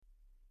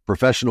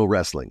Professional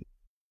wrestling,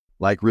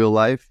 like real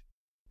life,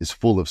 is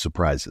full of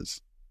surprises.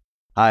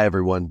 Hi,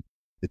 everyone.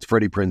 It's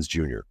Freddie Prinze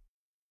Jr.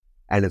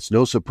 And it's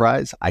no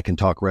surprise I can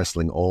talk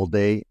wrestling all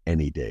day,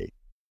 any day.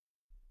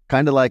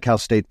 Kind of like how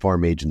State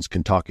Farm agents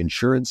can talk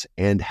insurance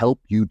and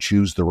help you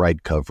choose the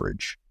right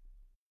coverage.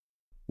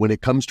 When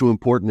it comes to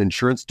important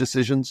insurance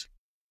decisions,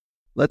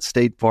 let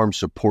State Farm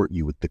support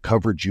you with the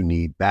coverage you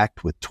need,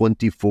 backed with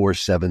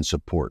 24/7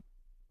 support.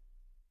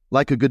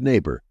 Like a good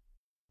neighbor,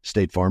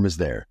 State Farm is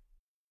there.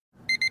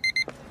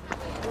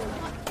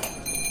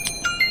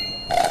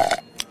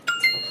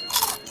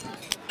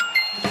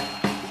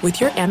 With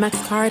your Amex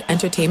card,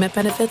 entertainment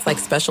benefits like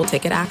special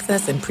ticket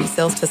access and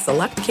pre-sales to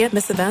select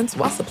can't-miss events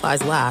while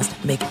supplies last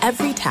make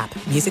every tap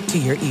music to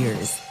your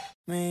ears.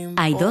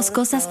 Hay dos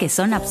cosas que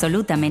son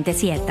absolutamente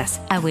ciertas.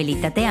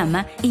 Abuelita te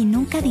ama y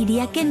nunca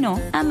diría que no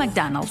a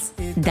McDonald's.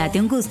 Date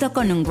un gusto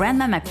con un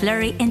Grandma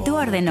McFlurry en tu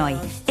orden hoy.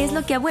 Es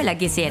lo que abuela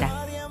quisiera.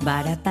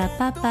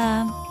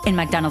 Ba-da-pa-pa-pa. En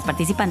McDonald's,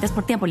 participantes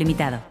por tiempo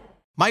limitado.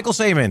 Michael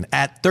Saman,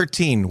 at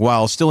 13,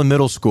 while still in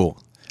middle school,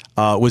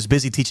 was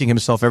busy teaching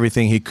himself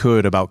everything he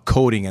could about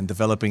coding and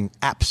developing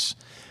apps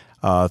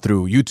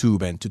through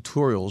YouTube and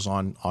tutorials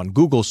on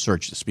Google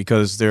searches,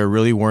 because there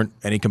really weren't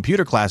any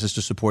computer classes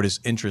to support his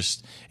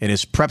interest in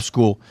his prep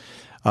school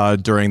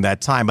during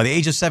that time. By the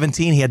age of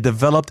 17, he had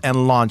developed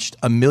and launched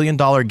a $1 million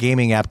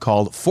gaming app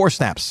called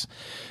 4Snaps.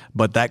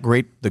 But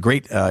the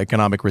great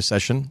economic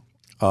recession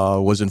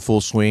was in full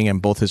swing,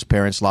 and both his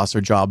parents lost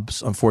their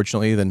jobs,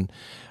 unfortunately, then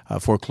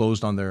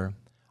foreclosed on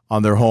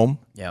their home.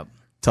 Yep.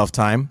 Tough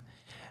time.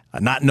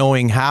 Not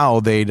knowing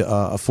how they'd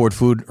afford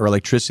food or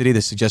electricity,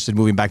 they suggested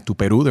moving back to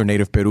Peru, their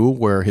native Peru,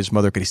 where his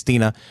mother,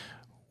 Cristina,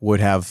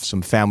 would have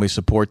some family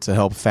support to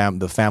help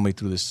the family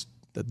through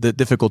the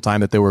difficult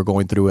time that they were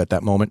going through at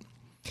that moment.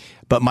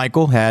 But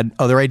Michael had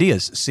other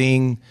ideas.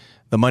 Seeing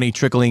the money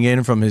trickling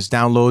in from his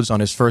downloads on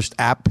his first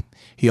app,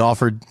 he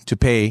offered to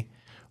pay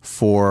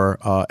for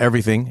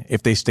everything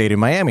if they stayed in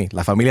Miami.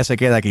 La familia se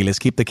queda aquí. Let's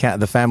keep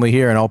the family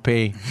here, and I'll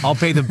pay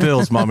the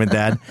bills, Mom and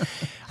Dad.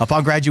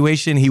 Upon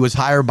graduation, he was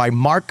hired by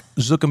Mark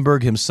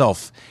Zuckerberg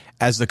himself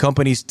as the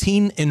company's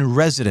teen in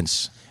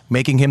residence,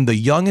 making him the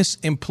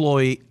youngest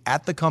employee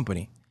at the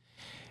company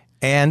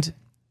and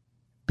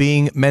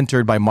being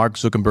mentored by Mark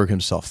Zuckerberg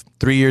himself.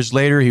 3 years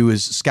later, he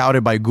was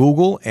scouted by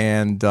Google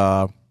and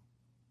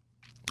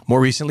more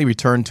recently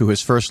returned to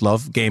his first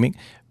love, gaming,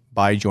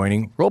 by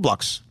joining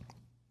Roblox.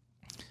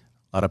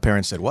 A lot of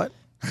parents said, what?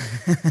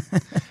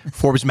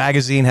 Forbes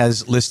magazine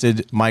has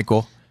listed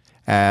Michael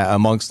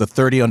amongst the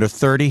 30 under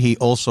 30. He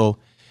also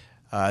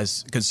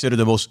is considered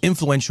the most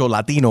influential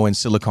Latino in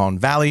Silicon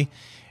Valley.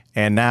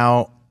 And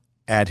now,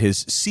 at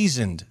his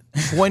seasoned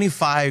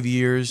 25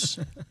 years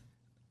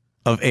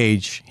of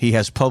age, he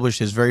has published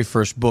his very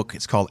first book.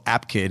 It's called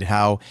App Kid,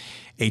 How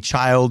a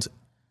Child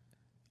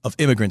of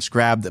Immigrants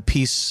Grabbed a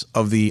Piece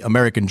of the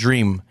American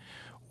Dream,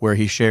 where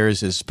he shares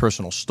his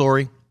personal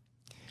story,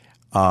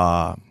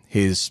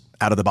 his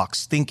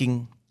out-of-the-box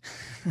thinking,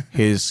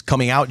 his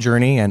coming out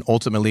journey, and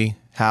ultimately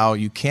how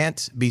you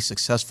can't be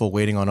successful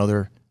waiting on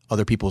other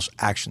people's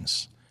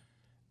actions.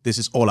 This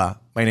is Hola,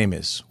 my name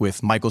is,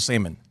 with Michael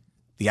Saman,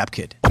 the App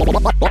Kid.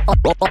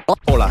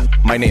 Hola,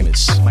 my name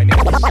is.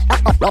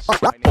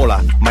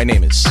 Hola, my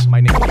name is.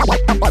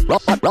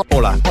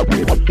 Hola.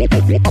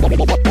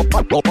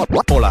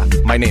 Hola,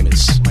 my name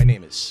is.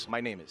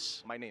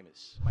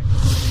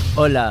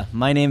 Hola,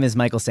 my name is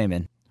Michael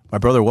Saman. My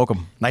brother,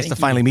 welcome. Nice to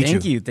finally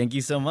meet you. Thank you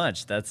so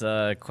much. That's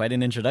quite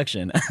an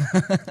introduction.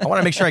 I want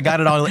to make sure I got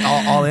it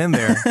all in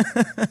there.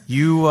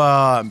 You,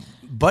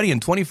 buddy,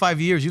 in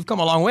 25 years, you've come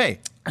a long way.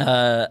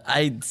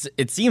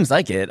 It seems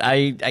like it.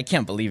 I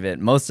can't believe it.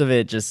 Most of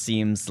it just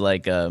seems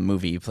like a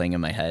movie playing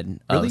in my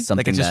head. Really?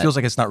 Like it just feels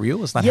like it's not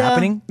real? It's not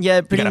happening?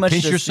 Yeah, pretty much.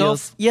 Pinch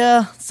yourself?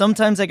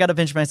 Sometimes I got to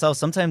pinch myself.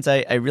 Sometimes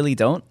I really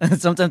don't.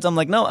 Sometimes I'm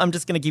like, no, I'm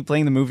just going to keep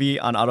playing the movie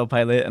on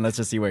autopilot and let's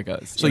just see where it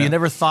goes. So you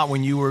never thought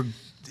when you were,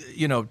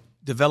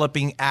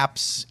 developing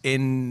apps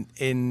in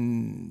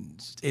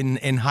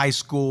high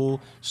school,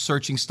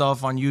 searching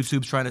stuff on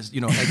YouTube, trying to,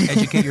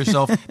 educate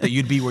yourself, that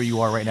you'd be where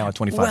you are right now at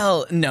 25?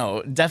 Well,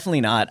 no,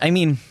 definitely not. I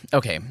mean,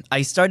 okay,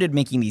 I started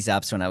making these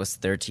apps when I was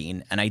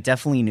 13, and I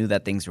definitely knew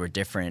that things were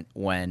different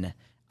when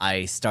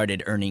I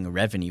started earning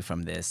revenue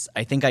from this.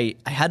 I think I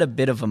had a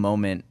bit of a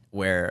moment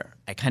where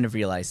I kind of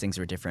realized things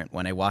were different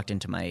when I walked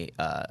into my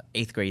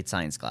 8th grade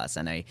science class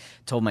and I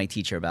told my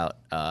teacher about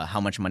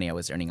how much money I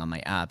was earning on my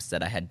apps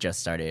that I had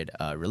just started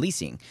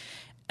releasing.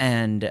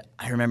 And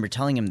I remember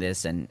telling him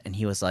this, and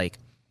he was like,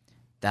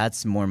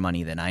 that's more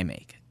money than I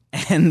make.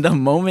 And the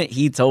moment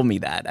he told me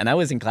that, and I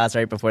was in class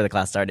right before the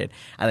class started,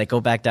 I go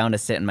back down to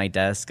sit in my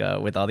desk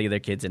with all the other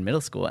kids in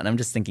middle school, and I'm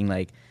just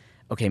thinking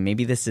okay,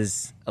 maybe this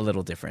is a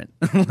little different.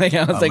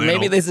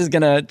 Maybe this is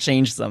going to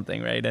change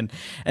something, right?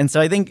 And so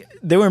I think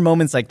there were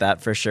moments like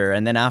that for sure.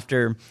 And then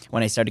after,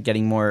 when I started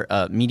getting more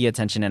media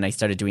attention and I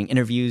started doing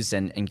interviews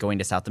and going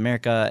to South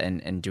America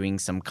and doing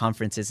some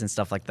conferences and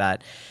stuff like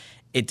that,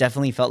 it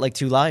definitely felt like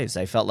two lives.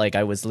 I felt like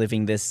I was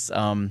living this,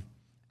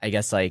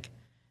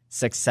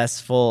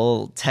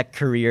 successful tech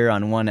career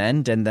on one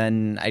end, and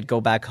then I'd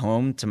go back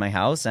home to my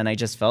house, and I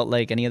just felt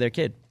like any other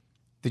kid.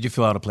 Did you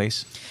feel out of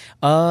place?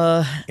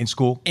 In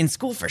school? In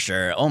school, for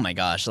sure. Oh my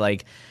gosh,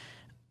 like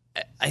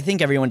I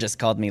think everyone just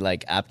called me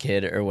like app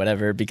kid or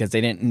whatever because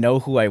they didn't know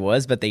who I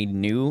was, but they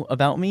knew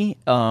about me.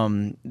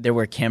 There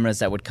were cameras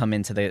that would come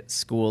into the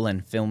school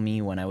and film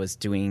me when I was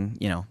doing,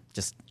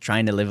 just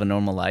trying to live a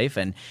normal life.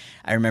 And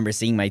I remember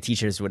seeing my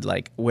teachers would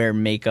like wear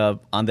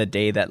makeup on the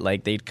day that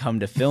like they'd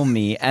come to film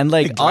me, and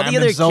like all the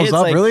other kids,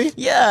 up, like, really?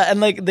 Yeah,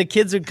 and like the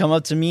kids would come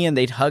up to me and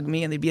they'd hug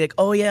me and they'd be like,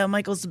 "Oh yeah,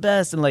 Michael's the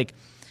best," and like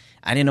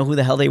I didn't know who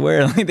the hell they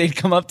were. Like they'd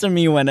come up to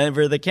me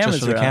whenever the cameras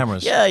Just for were the on.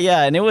 cameras.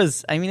 Yeah, and it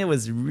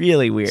was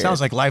really weird.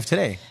 Sounds like life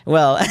today.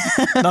 Well,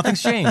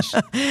 Nothing's changed.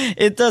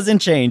 it doesn't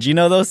change.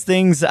 Those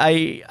things,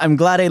 I'm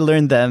glad I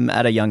learned them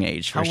at a young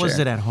age, for How sure. was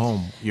it at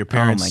home? Your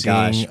parents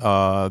gosh. seeing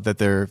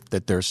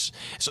that there's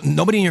so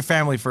nobody in your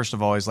family, first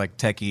of all, is like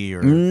techie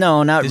or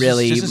No, not this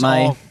really. Is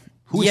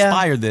who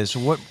inspired this?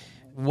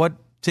 What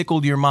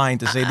tickled your mind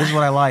to say this is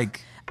what I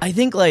like? I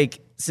think like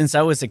since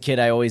I was a kid,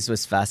 I always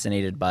was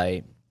fascinated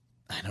by,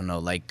 I don't know,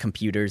 like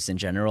computers in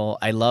general.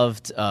 I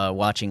loved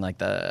watching like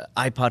the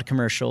iPod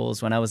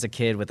commercials when I was a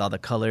kid with all the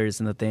colors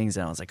and the things.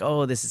 And I was like,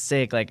 oh, this is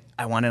sick. Like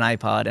I want an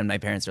iPod. And my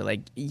parents were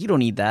like, you don't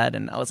need that.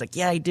 And I was like,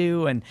 yeah, I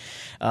do. And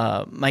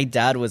my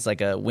dad was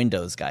like a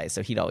Windows guy.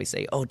 So he'd always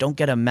say, oh, don't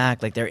get a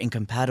Mac. Like they're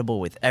incompatible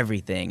with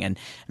everything. And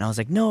I was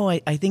like, no, I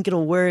think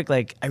it'll work.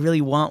 Like I really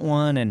want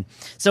one. And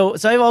so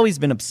I've always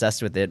been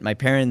obsessed with it. My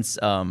parents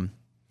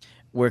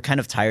were kind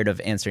of tired of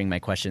answering my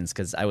questions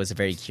because I was a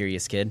very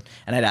curious kid,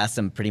 and I'd ask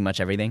them pretty much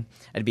everything.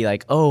 I'd be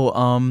like,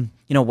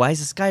 why is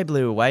the sky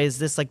blue? Why is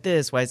this like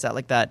this? Why is that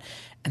like that?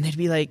 And they'd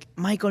be like,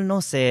 Michael, no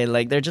sé.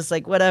 Like, they're just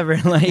like, whatever.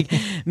 Like,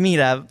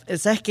 mira,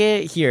 ¿sabes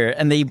qué? Here.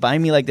 And they buy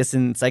me like this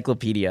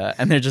encyclopedia,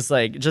 and they're just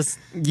like, just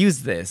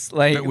use this.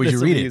 Like, but would this you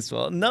will read be it?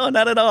 useful. No,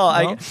 not at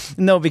all.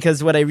 No,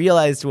 because what I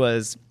realized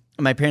was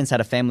my parents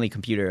had a family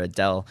computer, a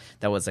Dell,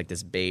 that was like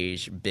this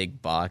beige,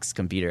 big box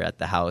computer at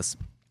the house.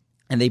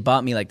 And they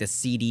bought me like the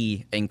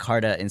CD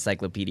Encarta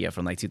encyclopedia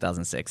from like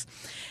 2006.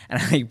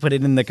 And I put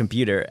it in the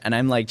computer, and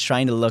I'm like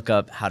trying to look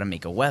up how to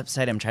make a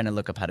website. I'm trying to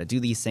look up how to do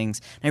these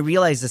things. And I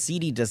realized the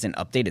CD doesn't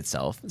update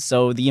itself.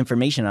 So the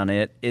information on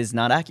it is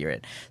not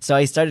accurate. So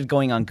I started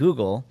going on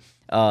Google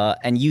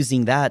and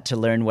using that to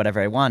learn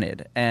whatever I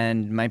wanted.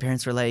 And my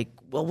parents were like,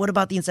 well, what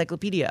about the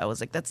encyclopedia? I was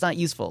like, that's not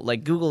useful.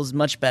 Like, Google's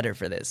much better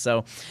for this.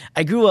 So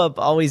I grew up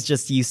always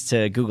just used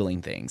to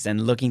Googling things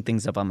and looking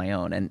things up on my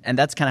own. And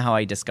that's kind of how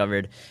I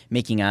discovered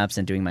making apps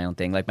and doing my own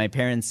thing. Like, my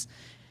parents,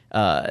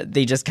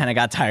 they just kind of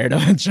got tired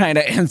of trying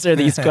to answer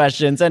these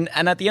questions. And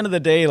at the end of the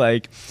day,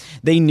 like,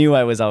 they knew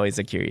I was always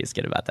a curious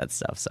kid about that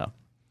stuff. So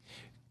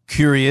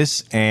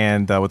Curious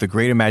and with a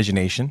great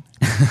imagination,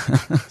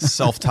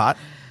 self-taught.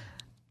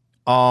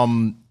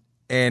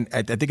 And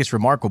I think it's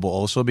remarkable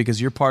also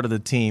because you're part of the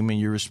team and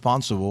you're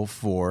responsible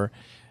for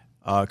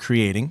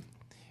creating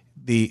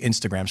the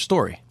Instagram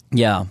story.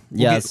 yeah.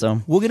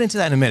 We'll get into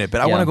that in a minute, but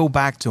I want to go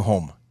back to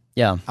home.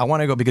 Yeah. I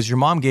want to go because your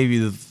mom gave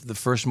you the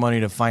first money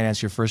to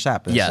finance your first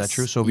app. Is that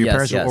true? So your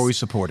parents were always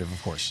supportive,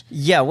 of course.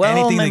 Yeah,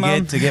 well, anything my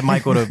mom... to get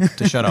Michael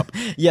to shut up.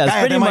 Yes,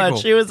 pretty Michael.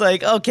 much. She was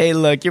like, okay,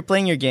 look, you're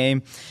playing your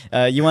game.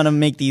 You want to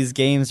make these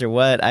games or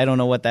what? I don't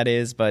know what that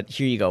is, but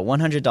here you go.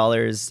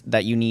 $100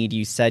 that you need.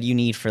 You said you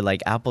need for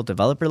like Apple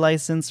developer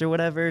license or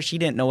whatever. She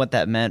didn't know what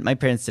that meant. My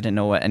parents didn't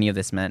know what any of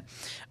this meant.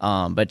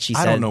 But she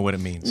said... I don't know what it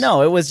means.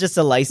 No, it was just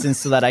a license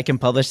so that I can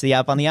publish the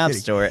app on the App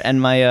Store.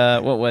 And my,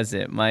 what was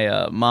it?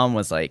 My mom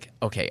was like,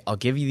 okay, I'll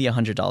give you the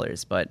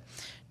 $100, but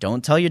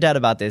don't tell your dad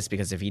about this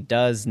because if he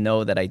does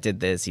know that I did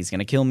this, he's going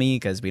to kill me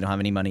because we don't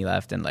have any money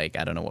left and like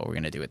I don't know what we're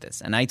going to do with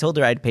this. And I told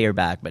her I'd pay her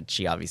back, but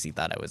she obviously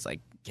thought I was like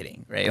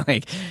kidding, right?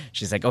 Like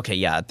she's like, okay,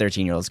 yeah, a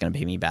 13-year-old is going to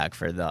pay me back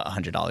for the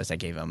 $100 I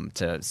gave him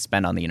to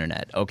spend on the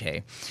internet.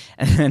 Okay.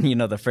 And then,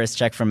 the first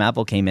check from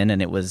Apple came in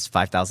and it was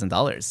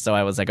 $5,000. So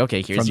I was like,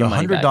 okay, here's your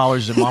money back. From the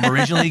 $100 that mom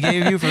originally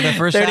gave you for the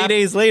first 30 app,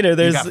 days later,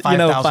 there's,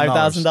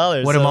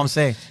 $5,000. What did mom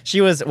say?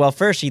 She was, well,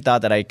 first she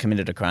thought that I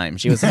committed a crime.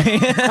 She was like,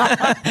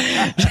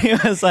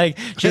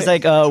 she was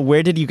like,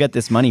 where did you get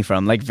this money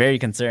from? Like very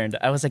concerned.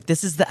 I was like,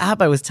 this is the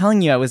app I was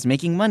telling you I was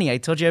making money. I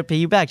told you I'd pay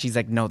you back. She's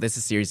like, no, this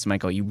is serious,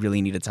 Michael. You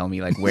really need to tell me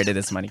like, where did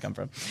this money come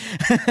from?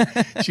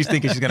 She's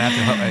thinking she's going to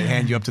have to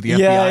hand you up to the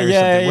FBI or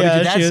something. What did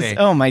your dad say?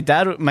 Oh, my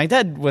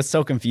dad was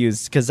so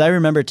confused because I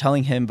remember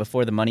telling him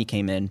before the money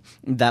came in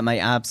that my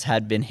apps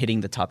had been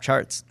hitting the top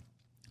charts.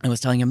 I was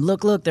telling him,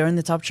 look, they're in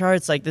the top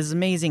charts. Like, this is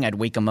amazing. I'd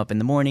wake him up in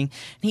the morning,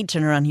 and he'd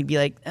turn around. He'd be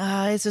like,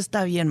 eso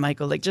está bien,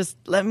 Michael. Like, just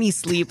let me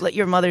sleep. Let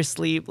your mother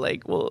sleep.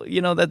 Like, well,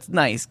 that's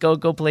nice. Go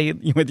play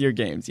with your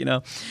games,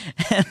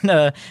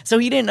 And so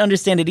he didn't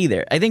understand it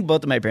either. I think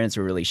both of my parents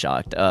were really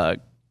shocked,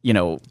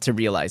 to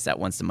realize that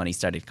once the money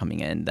started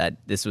coming in, that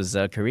this was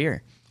a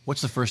career.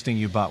 What's the first thing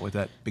you bought with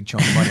that big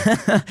chunk of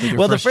money?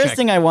 Well, the first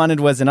thing I wanted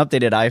was an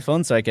updated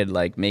iPhone so I could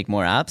like make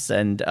more apps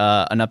and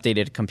an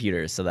updated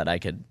computer so that I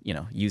could,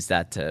 use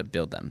that to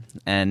build them.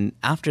 And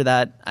after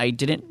that, I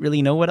didn't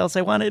really know what else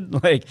I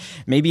wanted. Like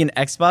maybe an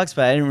Xbox,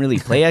 but I didn't really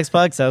play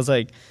Xbox. I was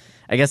like,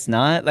 I guess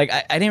not. Like,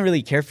 I didn't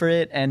really care for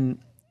it. And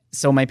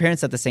so my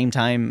parents at the same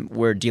time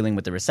were dealing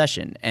with the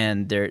recession,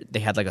 and they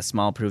had like a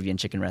small Peruvian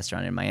chicken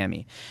restaurant in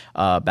Miami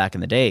back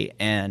in the day,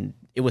 and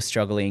it was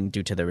struggling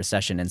due to the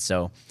recession. And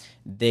so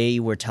they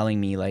were telling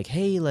me like,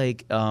 hey,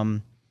 like,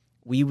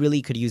 we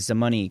really could use the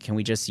money. Can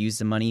we just use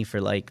the money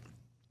for like,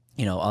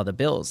 you know, all the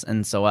bills?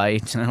 And so I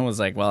was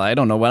like, well, I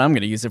don't know what I'm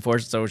going to use it for.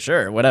 So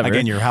sure, whatever.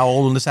 Again, you're how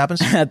old when this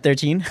happens? At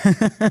 13.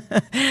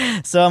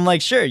 So I'm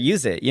like, sure,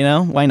 use it, you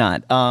know, why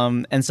not?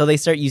 And so they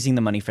start using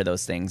the money for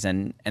those things.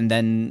 And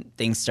then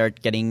things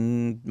start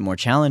getting more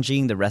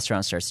challenging. The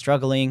restaurant starts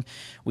struggling.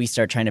 We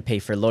start trying to pay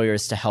for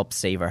lawyers to help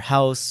save our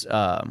house.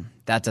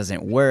 That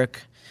doesn't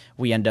work.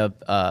 We end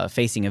up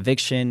facing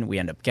eviction. We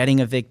end up getting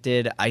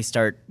evicted. I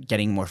start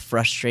getting more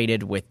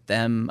frustrated with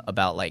them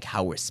about like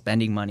how we're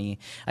spending money.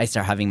 I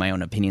start having my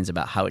own opinions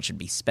about how it should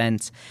be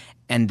spent.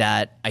 And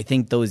that I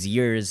think those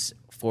years,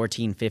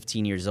 14,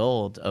 15 years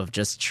old, of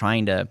just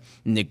trying to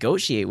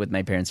negotiate with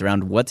my parents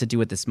around what to do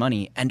with this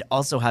money, and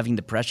also having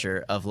the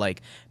pressure of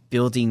like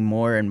building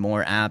more and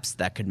more apps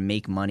that could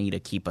make money to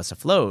keep us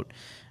afloat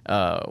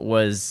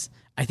was,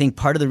 I think,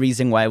 part of the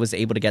reason why I was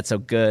able to get so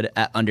good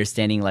at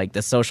understanding like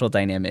the social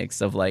dynamics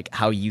of like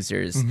how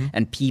users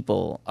and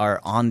people are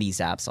on these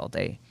apps all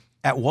day.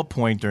 At what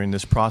point during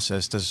this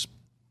process does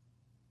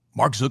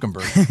Mark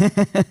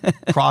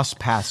Zuckerberg cross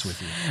paths with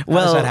you?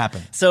 How does that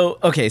happen? So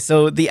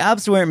the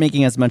apps weren't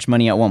making as much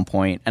money at one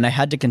point, and I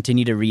had to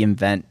continue to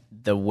reinvent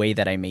the way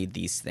that I made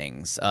these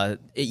things.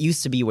 It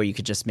used to be where you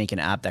could just make an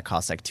app that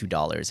costs like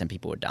 $2 and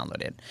people would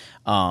download it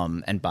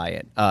and buy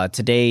it.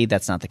 Today,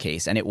 that's not the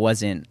case, and it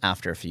wasn't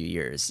after a few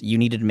years. You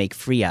needed to make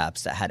free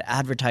apps that had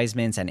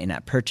advertisements and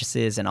in-app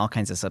purchases and all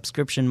kinds of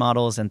subscription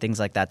models and things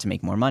like that to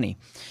make more money.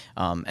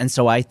 And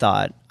so I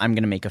thought, I'm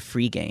going to make a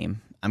free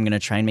game. I'm going to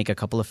try and make a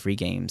couple of free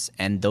games,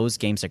 and those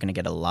games are going to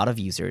get a lot of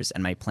users.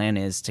 And my plan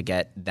is to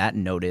get that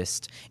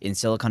noticed in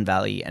Silicon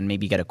Valley and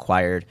maybe get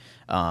acquired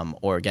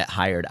or get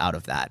hired out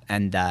of that.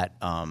 And that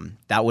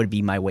would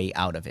be my way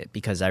out of it,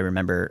 because I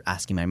remember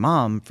asking my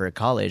mom for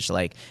college,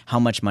 like, how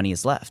much money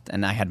is left?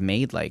 And I had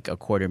made like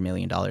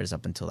 $250,000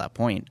 up until that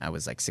point. I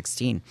was like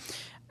 16.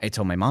 I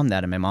told my mom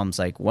that, and my mom's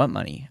like, what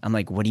money? I'm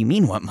like, what do you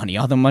mean, what money?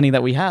 All the money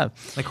that we have.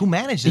 Like, who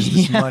manages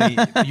this money?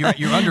 You're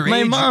underage.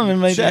 My mom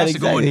and my dad, has to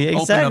go and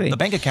open up the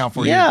bank account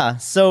for you. Yeah.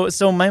 So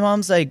my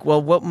mom's like,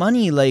 well, what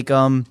money? Like,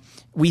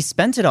 we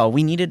spent it all.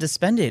 We needed to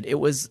spend it.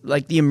 It was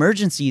like the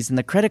emergencies and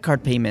the credit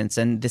card payments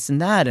and this and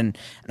that. And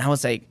I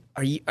was like,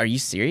 are you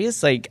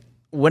serious? Like,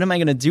 what am I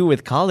going to do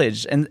with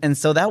college? And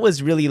so that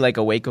was really like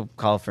a wake-up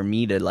call for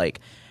me to like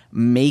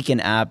make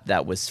an app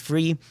that was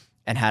free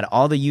and had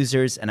all the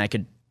users, and I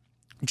could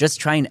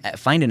just try and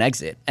find an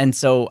exit. And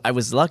so I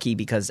was lucky,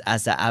 because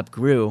as the app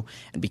grew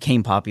and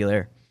became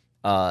popular,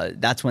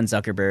 that's when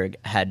Zuckerberg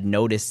had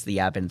noticed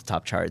the app in the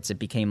top charts. It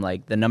became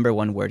like the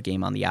 #1 word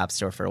game on the App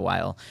Store for a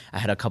while. I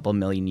had a couple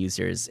million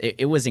users.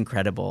 It was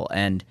incredible.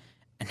 And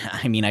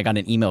I mean, I got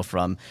an email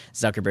from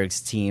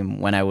Zuckerberg's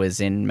team when I was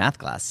in math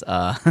class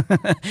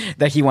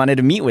that he wanted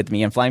to meet with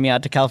me and fly me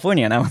out to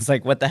California. And I was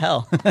like, what the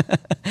hell?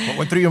 What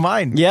went through your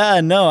mind?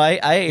 Yeah, no,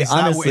 I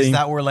honestly... Is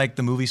that where like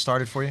the movie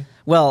started for you?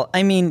 Well,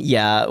 I mean,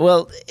 yeah,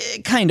 well,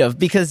 kind of,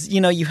 because, you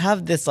know, you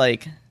have this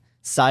like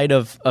side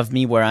of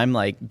me where I'm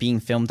like being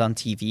filmed on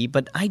TV,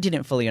 but I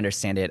didn't fully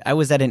understand it. I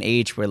was at an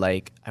age where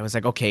like, I was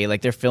like, okay,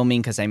 like they're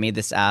filming because I made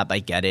this app, I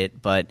get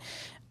it, but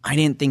I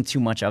didn't think too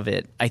much of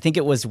it. I think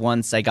it was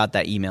once I got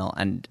that email,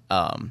 and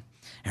I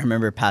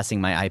remember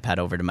passing my iPad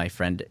over to my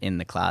friend in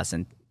the class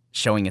and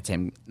showing it to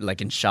him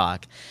like in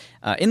shock.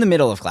 In the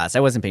middle of class, I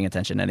wasn't paying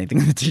attention to anything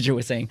the teacher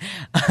was saying.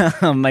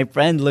 My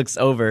friend looks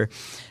over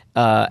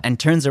and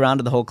turns around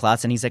to the whole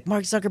class, and he's like,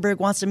 Mark Zuckerberg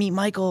wants to meet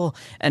Michael.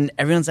 And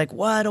everyone's like,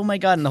 what? Oh my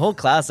God. And the whole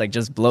class like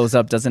just blows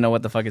up, doesn't know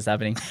what the fuck is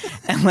happening.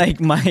 And like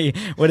my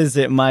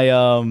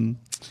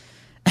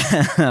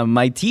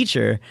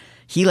teacher,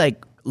 he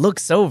like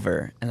looks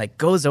over and like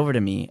goes over to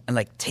me and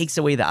like takes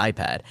away the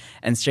iPad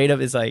and straight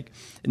up is like,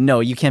 no,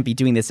 you can't be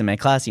doing this in my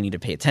class. You need to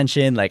pay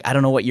attention. Like, I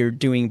don't know what you're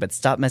doing, but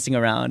stop messing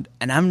around.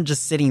 And I'm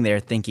just sitting there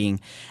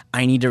thinking,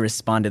 I need to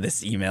respond to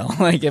this email.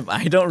 Like, if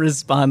I don't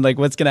respond, like,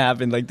 what's going to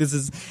happen? Like,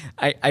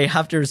 I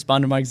have to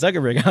respond to Mark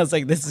Zuckerberg. I was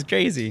like, this is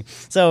crazy.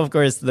 So, of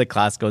course, the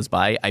class goes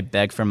by. I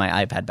beg for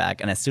my iPad back.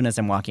 And as soon as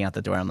I'm walking out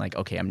the door, I'm like,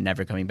 okay, I'm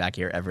never coming back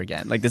here ever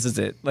again. Like, this is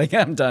it. Like,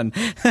 I'm done.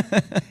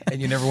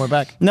 And you never went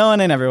back? No,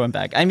 and I never went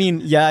back. I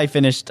mean, yeah, I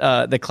finished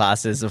the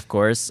classes, of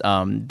course,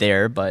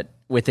 there, but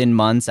within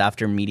months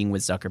after meeting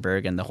with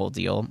Zuckerberg and the whole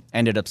deal, I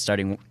ended up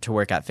starting to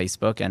work at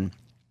Facebook, and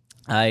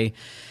I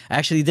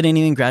actually didn't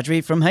even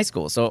graduate from high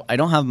school. So I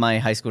don't have my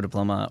high school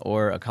diploma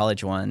or a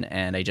college one,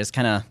 and I just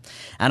kind of,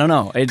 I don't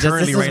know. This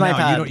is my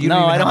path. No,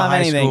 I don't have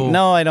anything.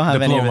 No, I don't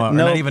have any of it. No,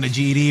 not even a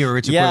GED or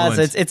its equivalent.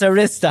 Yeah, so it's a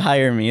risk to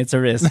hire me. It's a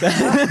risk.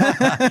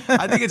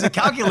 I think it's a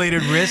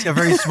calculated risk, a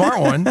very smart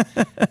one.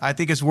 I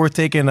think it's worth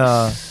taking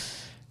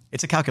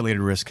It's a calculated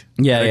risk.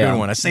 Yeah, a good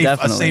one. A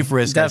safe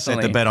risk. I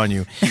set the bet on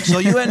you. So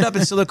you end up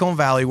in Silicon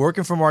Valley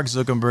working for Mark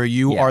Zuckerberg.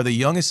 You are the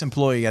youngest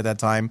employee at that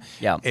time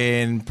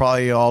in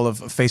probably all of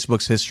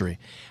Facebook's history.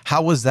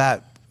 How was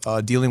that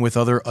dealing with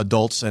other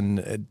adults,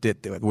 and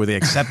were they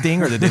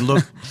accepting, or did they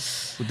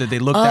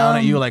look down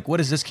at you like, what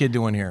is this kid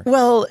doing here?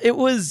 Well, it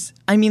was,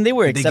 I mean, they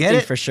were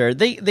accepting for sure.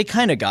 They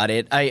kind of got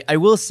it. I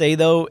will say,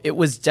 though, it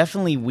was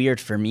definitely weird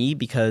for me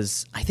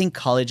because I think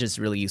college is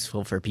really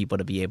useful for people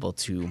to be able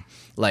to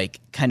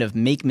like kind of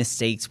make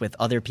mistakes with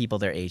other people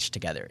their age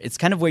together. It's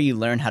kind of where you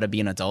learn how to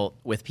be an adult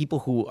with people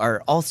who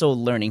are also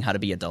learning how to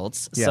be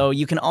adults. Yeah. So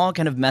you can all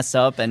kind of mess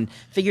up and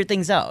figure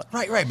things out.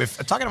 Right. But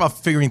talking about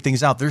figuring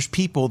things out, there's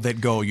people that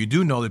go, you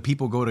do know that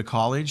people go to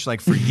college like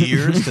for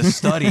years to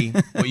study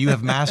what you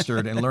have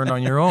mastered and learn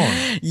on your own.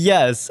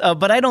 Yes,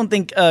 but I don't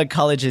think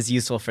college is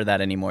useful for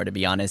that anymore, to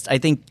be honest. I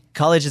think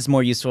college is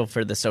more useful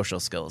for the social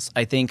skills.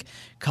 I think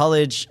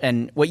college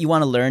and what you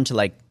want to learn to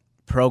like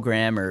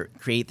program or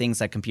create things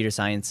like computer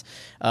science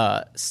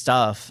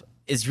stuff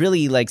is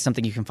really like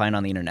something you can find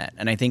on the internet.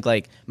 And I think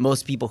like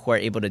most people who are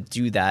able to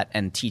do that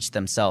and teach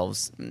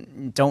themselves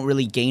don't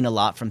really gain a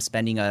lot from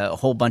spending a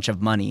whole bunch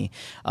of money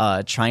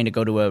trying to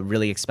go to a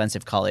really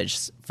expensive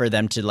college for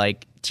them to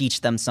like teach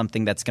them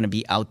something that's going to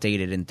be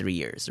outdated in 3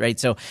 years, right?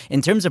 So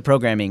in terms of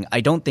programming, I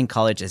don't think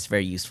college is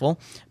very useful,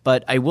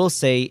 but I will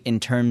say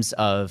in terms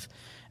of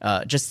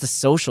just the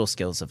social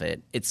skills of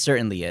it, it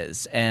certainly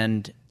is.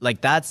 And like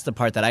that's the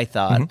part that I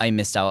thought I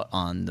missed out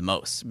on the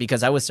most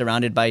because I was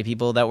surrounded by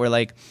people that were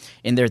like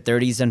in their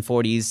 30s and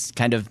 40s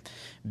kind of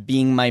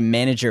being my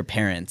manager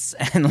parents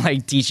and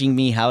like teaching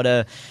me how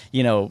to,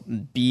 you know,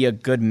 be a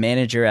good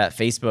manager at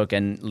Facebook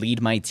and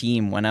lead my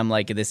team when I'm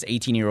like this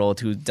 18-year-old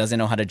who doesn't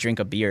know how to drink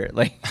a beer.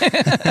 Like,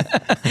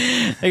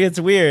 like it's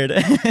weird.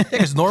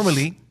 Because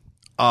normally,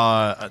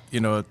 you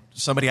know,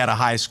 somebody out of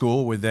high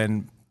school would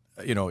then,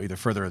 you know, either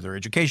further their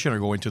education or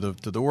go into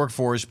the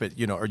workforce, but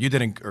you know, or you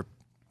didn't, or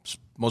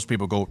most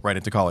people go right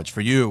into college.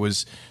 For you, it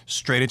was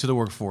straight into the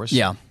workforce.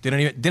 Yeah,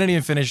 didn't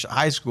even finish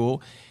high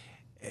school.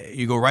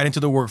 You go right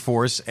into the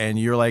workforce, and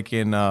you're like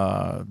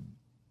you're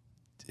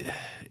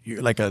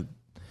like a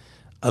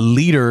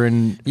leader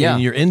in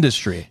your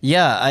industry.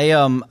 Yeah, I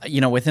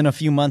you know, within a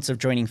few months of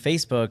joining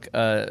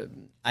Facebook,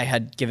 I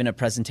had given a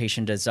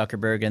presentation to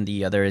Zuckerberg and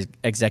the other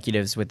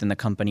executives within the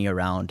company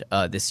around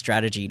this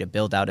strategy to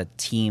build out a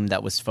team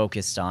that was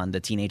focused on the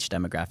teenage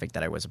demographic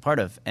that I was a part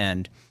of.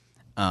 And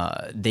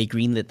they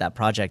greenlit that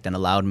project and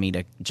allowed me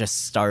to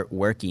just start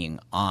working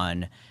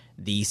on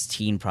these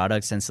teen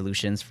products and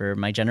solutions for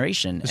my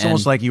generation. It's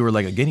almost like you were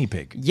like a guinea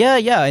pig.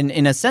 Yeah.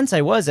 In a sense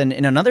I was. And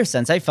in another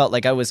sense, I felt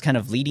like I was kind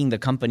of leading the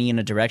company in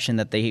a direction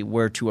that they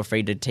were too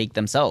afraid to take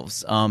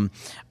themselves.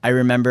 I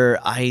remember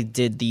I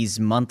did these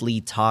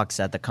monthly talks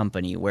at the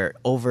company where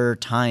over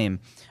time,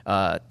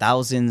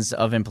 thousands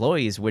of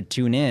employees would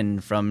tune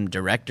in, from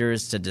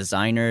directors to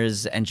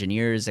designers,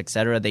 engineers,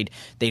 etc.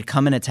 They'd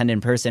come and attend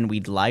in person.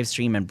 We'd live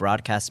stream and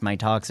broadcast my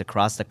talks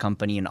across the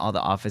company and all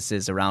the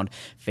offices around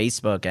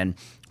Facebook. And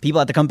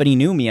people at the company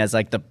knew me as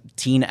like the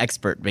teen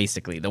expert,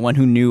 basically, the one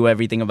who knew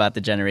everything about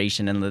the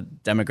generation and the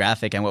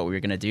demographic and what we were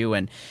going to do.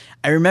 And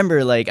I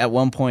remember like at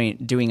one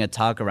point doing a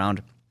talk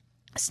around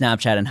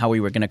Snapchat and how we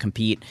were going to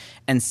compete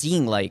and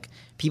seeing like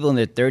people in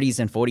their 30s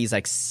and 40s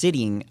like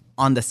sitting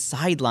on the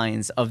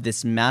sidelines of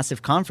this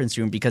massive conference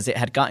room because it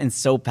had gotten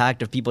so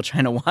packed of people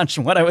trying to watch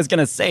what I was going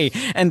to say,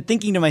 and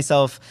thinking to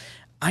myself,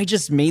 I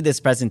just made this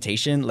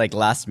presentation like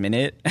last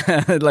minute,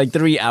 like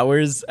 3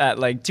 hours at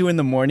like 2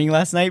 a.m.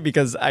 last night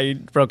because I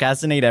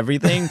procrastinate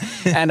everything,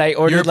 and I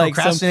ordered like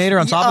procrastinator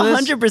on top of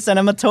this. 100%,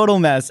 I'm a total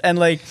mess, and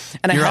like,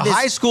 and you're a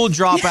high school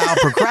dropout,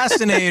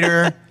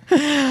 procrastinator.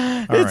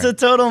 It's a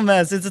total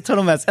mess. It's a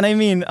total mess. And I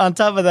mean, on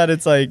top of that,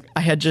 it's like I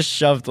had just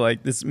shoved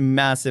like this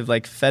massive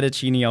like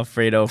fettuccine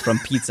Alfredo from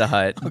Pizza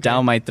Hut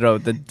down my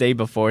throat the day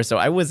before. So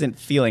I wasn't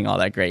feeling all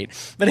that great.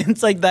 But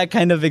it's like that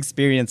kind of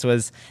experience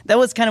was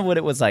kind of what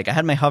it was like. I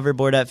had my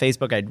hoverboard at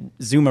Facebook. I'd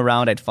zoom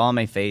around. I'd fall on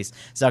my face.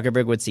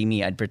 Zuckerberg would see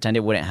me. I'd pretend it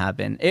wouldn't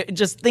happen. It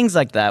just things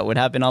like that would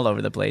happen all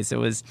over the place. It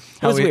was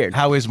weird.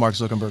 How is Mark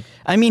Zuckerberg?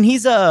 I mean,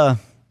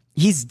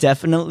 he's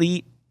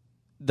definitely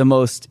the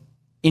most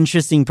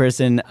interesting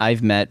person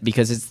I've met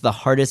because it's the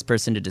hardest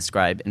person to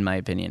describe, in my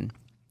opinion.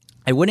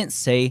 I wouldn't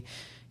say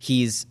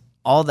he's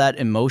all that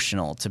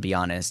emotional, to be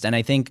honest. And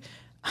I think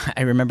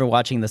I remember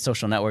watching The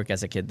Social Network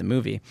as a kid, the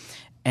movie,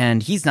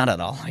 and he's not at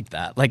all like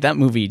that. Like that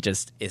movie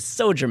just is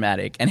so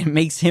dramatic, and it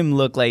makes him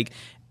look like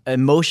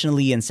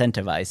emotionally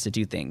incentivized to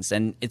do things.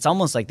 And it's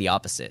almost like the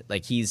opposite.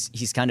 Like he's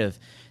kind of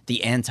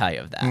the anti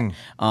of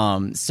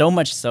that. So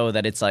much so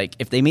that it's like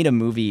if they made a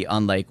movie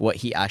on like what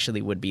he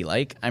actually would be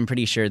like, I'm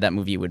pretty sure that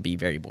movie would be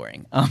very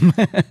boring. You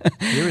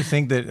ever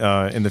think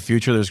that in the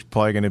future there's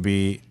probably going to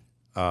be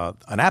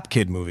an App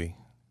Kid movie?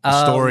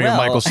 The story of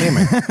Michael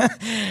Seaman.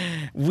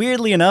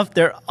 Weirdly enough,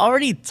 they're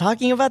already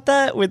talking about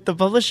that with the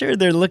publisher.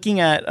 They're looking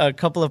at a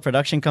couple of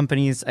production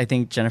companies. I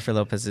think Jennifer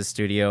Lopez's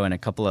studio and a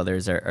couple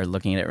others are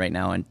looking at it right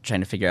now and trying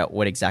to figure out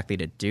what exactly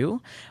to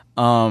do.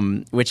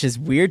 Which is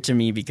weird to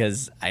me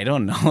because I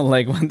don't know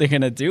like what they're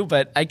gonna do,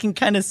 but I can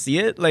kind of see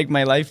it. Like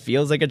my life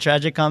feels like a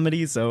tragic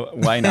comedy, so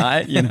why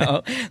not? You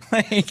know,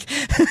 like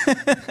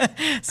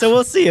so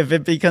we'll see if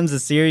it becomes a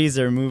series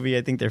or a movie.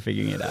 I think they're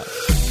figuring it out.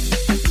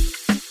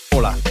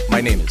 Hola, my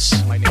my name is.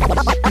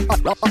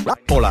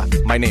 Hola,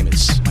 my name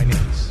is.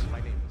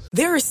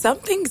 There are some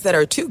things that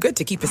are too good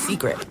to keep a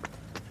secret.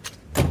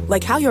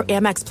 Like how your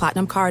Amex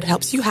Platinum card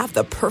helps you have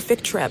the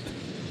perfect trip.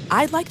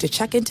 I'd like to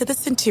check into the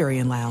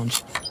Centurion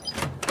Lounge.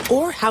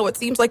 Or how it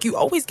seems like you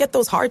always get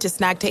those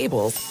hard-to-snag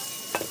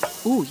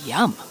tables. Ooh,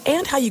 yum.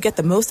 And how you get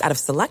the most out of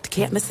select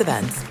can't-miss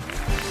events.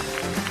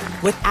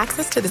 With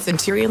access to the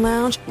Centurion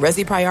Lounge,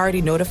 Resi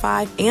Priority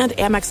Notify, and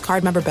Amex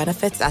card member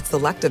benefits at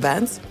select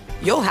events,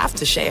 you'll have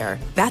to share.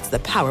 That's the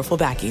powerful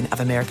backing of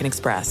American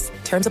Express.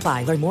 Terms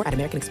apply. Learn more at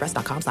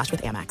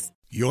americanexpress.com/withAmex.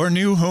 Your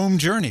new home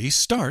journey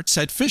starts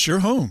at Fisher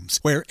Homes,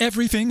 where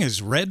everything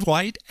is red,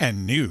 white,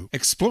 and new.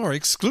 Explore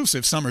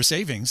exclusive summer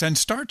savings and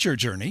start your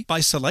journey by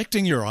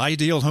selecting your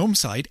ideal home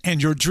site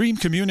and your dream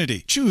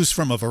community. Choose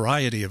from a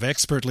variety of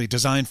expertly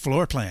designed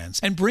floor plans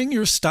and bring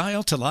your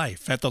style to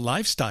life at the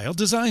Lifestyle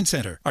Design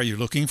Center. Are you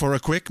looking for a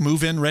quick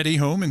move-in ready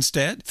home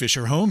instead?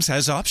 Fisher Homes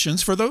has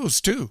options for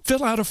those too.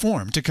 Fill out a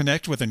form to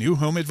connect with a new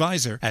home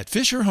advisor at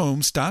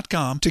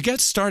fisherhomes.com to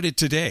get started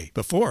today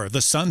before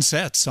the sun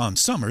sets on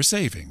summer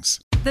savings.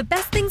 The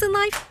best things in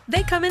life,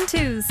 they come in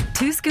twos.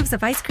 2 scoops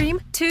of ice cream,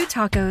 2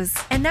 tacos.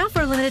 And now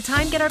for a limited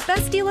time, get our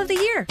best deal of the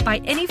year.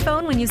 Buy any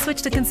phone when you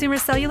switch to Consumer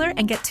Cellular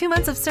and get 2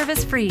 months of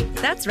service free.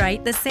 That's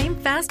right, the same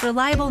fast,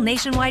 reliable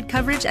nationwide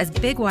coverage as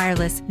Big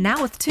Wireless,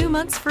 now with 2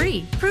 months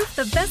free. Proof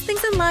the best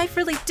things in life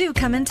really do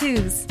come in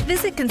twos.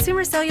 Visit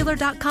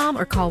consumercellular.com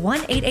or call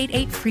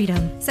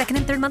 1-888-FREEDOM. Second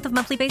and third month of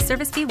monthly base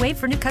service fee waived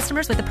for new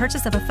customers with the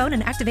purchase of a phone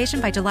and activation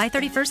by July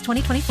 31st,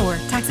 2024.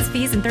 Taxes,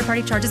 fees, and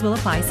third-party charges will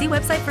apply. See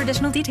website for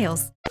additional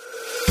details.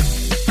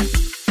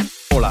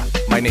 Hola,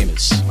 my name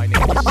is.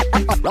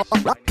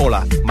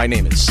 Hola, my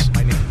name is.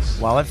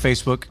 While at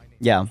Facebook,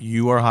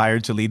 you are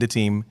hired to lead the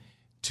team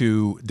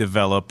to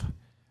develop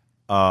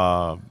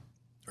or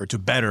to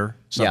better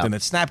something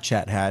that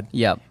Snapchat had.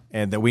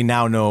 And that we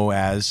now know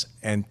as,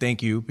 and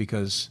thank you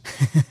because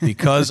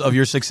of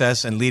your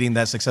success and leading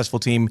that successful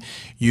team,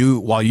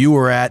 while you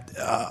were at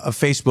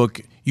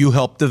Facebook, you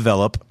helped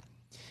develop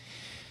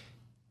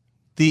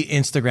the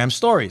Instagram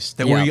stories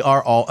that we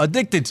are all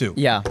addicted to.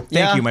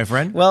 Thank you, my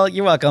friend. Well,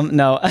 you're welcome.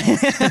 No,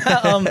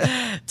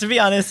 to be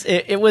honest,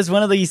 it was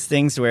one of these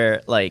things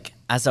where, like,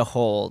 as a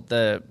whole,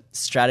 the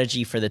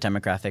strategy for the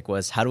demographic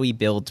was how do we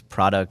build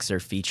products or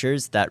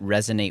features that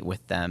resonate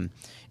with them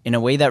in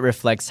a way that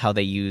reflects how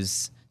they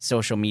use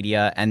social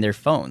media and their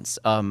phones.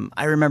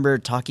 I remember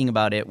talking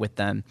about it with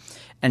them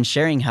and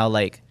sharing how,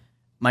 like,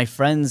 my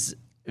friends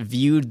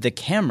viewed the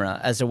camera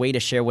as a way to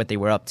share what they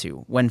were up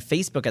to, when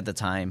Facebook at the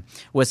time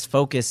was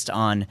focused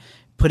on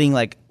putting,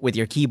 like, with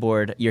your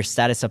keyboard, your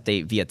status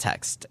update via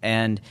text.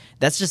 And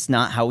that's just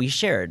not how we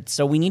shared.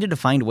 So we needed to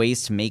find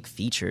ways to make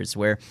features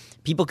where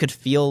people could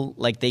feel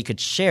like they could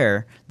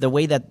share the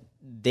way that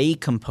they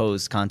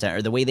compose content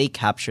or the way they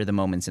capture the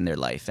moments in their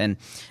life. And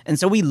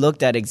so we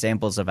looked at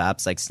examples of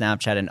apps like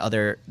Snapchat and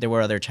there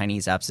were other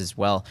Chinese apps as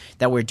well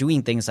that were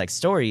doing things like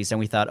stories. And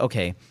we thought,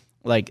 okay,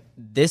 like,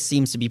 this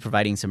seems to be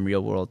providing some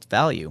real world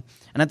value.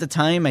 And at the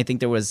time, I think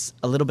there was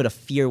a little bit of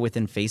fear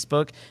within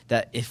Facebook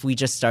that if we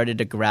just started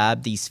to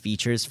grab these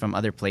features from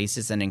other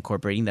places and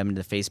incorporating them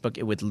into Facebook,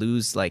 it would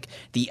lose, like,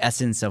 the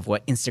essence of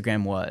what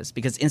Instagram was.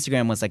 Because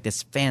Instagram was like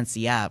this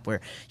fancy app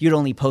where you'd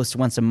only post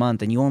once a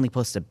month and you only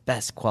post the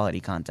best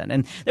quality content.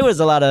 And there was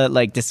a lot of,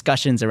 like,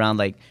 discussions around,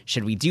 like,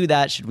 should we do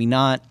that? Should we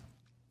not?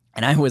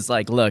 And I was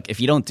like, look,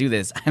 if you don't do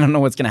this, I don't know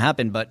what's going to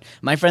happen, but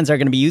my friends are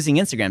going to be using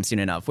Instagram soon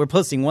enough. We're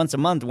posting once a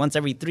month, once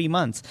every 3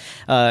 months.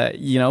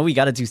 We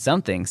got to do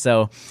something.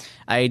 So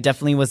I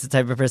definitely was the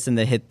type of person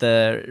that hit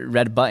the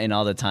red button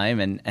all the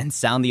time and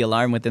sound the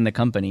alarm within the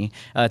company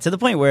to the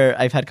point where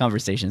I've had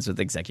conversations with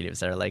executives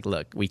that are like,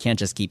 look, we can't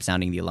just keep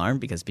sounding the alarm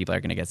because people are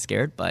going to get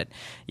scared, but,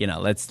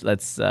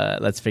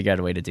 let's figure out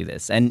a way to do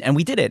this. And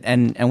we did it,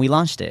 and we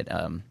launched it.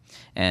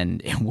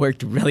 And it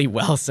worked really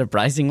well,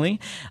 surprisingly.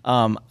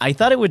 I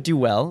thought it would do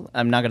well,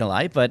 I'm not going to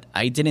lie, but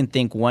I didn't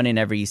think 1 in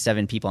every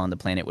 7 people on the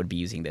planet would be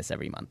using this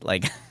every month.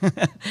 Like,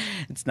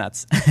 it's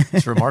nuts.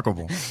 It's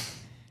remarkable.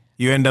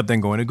 You end up then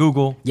going to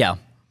Google. Yeah.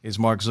 Is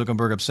Mark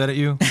Zuckerberg upset at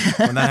you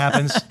when that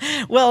happens?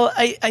 Well,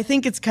 I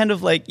think it's kind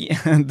of like,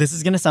 this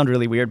is going to sound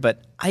really weird,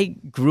 but I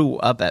grew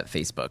up at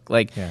Facebook.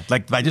 Like,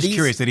 I'm just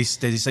curious, did he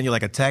send you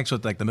like a text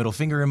with like the middle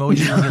finger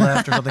emoji when you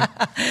left or something?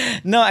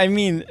 No, I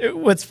mean,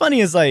 what's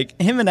funny is,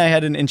 like, him and I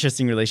had an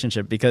interesting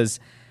relationship because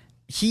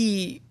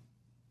he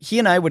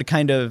and I would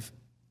kind of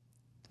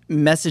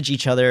message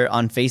each other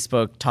on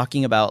Facebook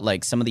talking about,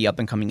 like, some of the up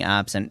and coming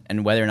apps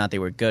and whether or not they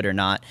were good or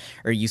not,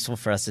 or useful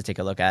for us to take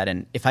a look at.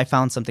 And if I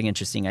found something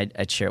interesting,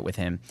 I'd share it with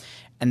him.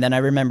 And then I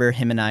remember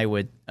him and I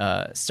would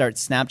start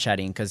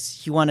Snapchatting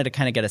because he wanted to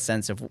kind of get a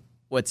sense of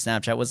what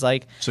Snapchat was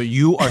like. So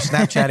you are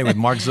Snapchatting with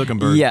Mark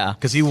Zuckerberg. Yeah.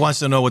 Because he wants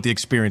to know what the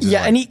experience is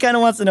like. Yeah, and he kind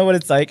of wants to know what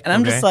it's like. And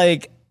I'm just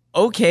like,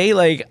 okay,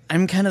 like,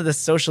 I'm kind of the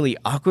socially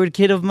awkward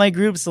kid of my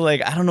group, so,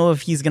 like, I don't know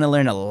if he's going to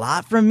learn a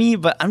lot from me,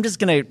 but I'm just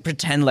going to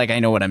pretend like I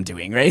know what I'm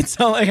doing, right?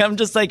 So, like, I'm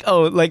just like,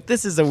 oh, like,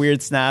 this is a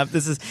weird snap.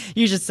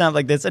 You should snap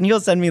like this. And he'll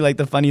send me, like,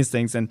 the funniest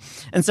things. And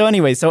so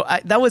anyway,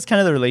 that was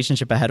kind of the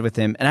relationship I had with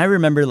him. And I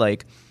remember,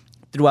 like,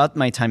 throughout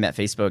my time at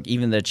Facebook,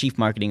 even the chief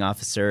marketing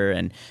officer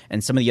and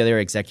some of the other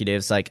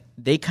executives, like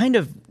they kind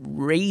of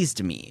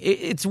raised me.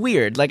 It's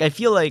weird. Like I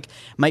feel like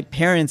my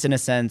parents, in a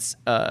sense,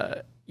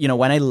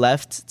 when I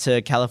left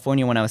to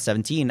California when I was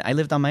 17, I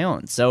lived on my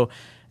own. So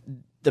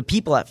the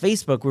people at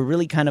Facebook were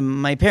really kind of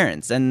my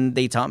parents, and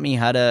they taught me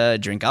how to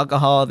drink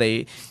alcohol.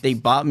 They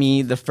bought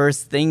me the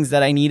first things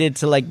that I needed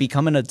to like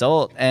become an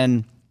adult,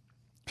 and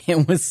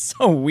it was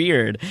so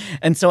weird.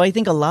 And so I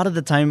think a lot of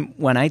the time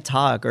when I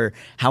talk or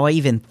how I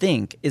even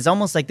think is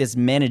almost like this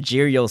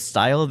managerial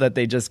style that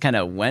they just kind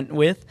of went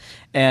with.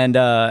 And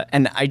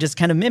I just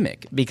kind of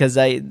mimic because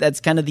that's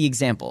kind of the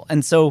example.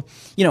 And so,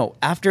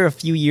 after a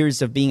few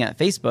years of being at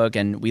Facebook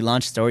and we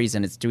launched Stories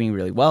and it's doing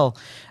really well,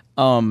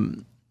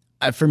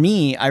 for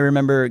me, I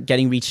remember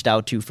getting reached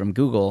out to from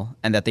Google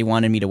and that they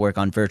wanted me to work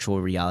on virtual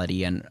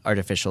reality and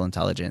artificial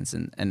intelligence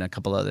and a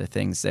couple other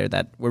things there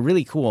that were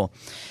really cool.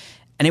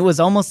 And it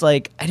was almost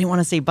like, I didn't want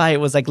to say bye. It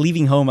was like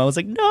leaving home. I was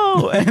like,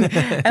 no.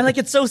 And like,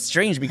 it's so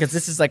strange because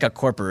this is like a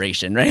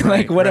corporation, right?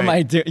 Like, what am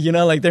I doing?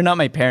 Like they're not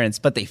my parents,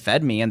 but they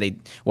fed me and they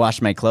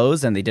washed my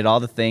clothes and they did all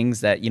the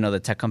things that, the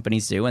tech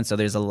companies do. And so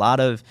there's a lot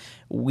of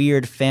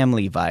weird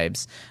family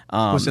vibes.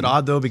 Was it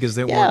odd though? Because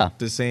they weren't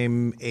the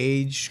same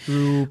age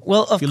group?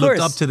 Well, of course. You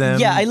looked up to them?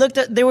 Yeah,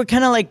 they were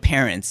kind of like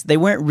parents. They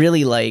weren't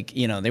really like,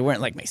 they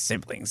weren't like my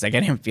siblings. Like I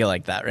didn't feel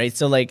like that, right?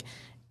 So like,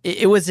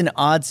 it was an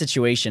odd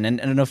situation.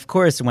 And of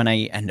course, when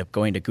I end up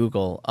going to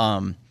Google,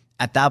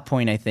 at that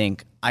point, I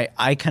think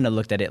I kind of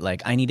looked at it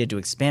like I needed to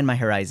expand my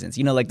horizons.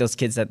 Like those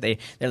kids that they're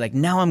like,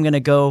 now I'm going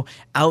to go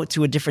out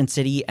to a different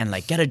city and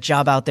like get a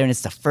job out there. And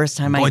it's the first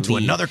time I'm I going to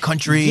another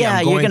country. Yeah,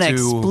 you're going to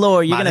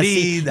explore. You're going to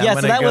see. Yeah,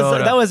 so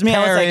that was me.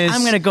 Paris. I was like,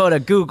 I'm going to go to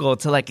Google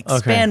to like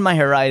expand my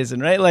horizon,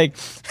 right? Like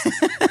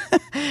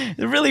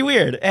really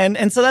weird.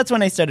 And so that's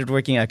when I started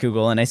working at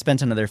Google. And I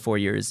spent another 4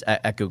 years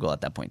at Google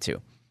at that point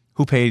too.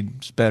 Who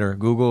paid better,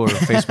 Google or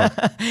Facebook?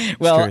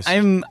 Well,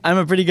 I'm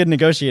a pretty good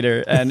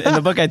negotiator, and in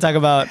the book I talk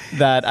about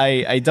that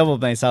I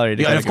doubled my salary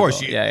to go to of course.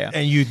 Google.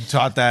 And you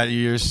taught that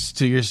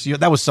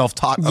that was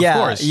self-taught, of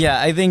course.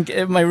 Yeah, I think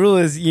my rule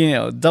is,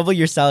 double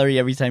your salary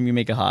every time you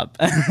make a hop.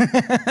 I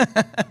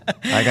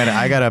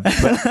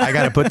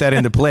gotta put that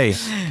into play.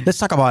 Let's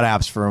talk about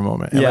apps for a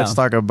moment. And let's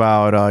talk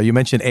about you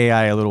mentioned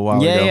AI a little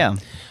while ago. Yeah.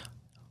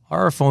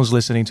 Are our phones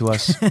listening to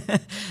us?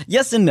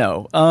 Yes and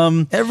no.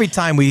 Every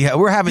time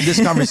we're having this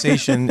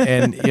conversation,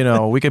 and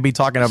we could be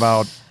talking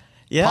about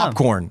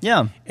popcorn.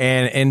 Yeah.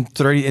 And in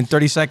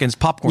 30 seconds,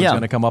 popcorn's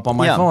going to come up on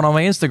my phone on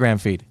my Instagram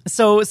feed.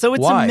 So it's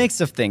a mix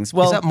of things.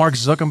 Well, is that Mark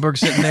Zuckerberg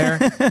sitting there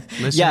listening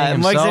himself?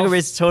 Mark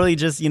Zuckerberg's totally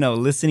just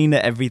listening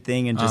to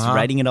everything and just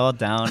writing it all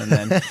down, and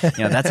then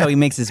that's how he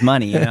makes his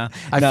money.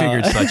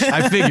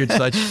 I figured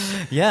such.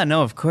 Yeah,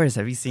 no, of course.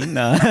 Have you seen?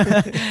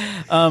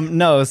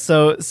 No.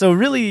 So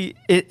really,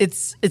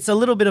 it's a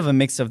little bit of a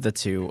mix of the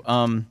two.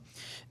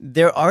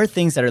 There are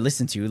things that are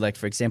listened to, like,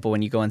 for example,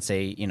 when you go and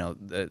say,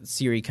 the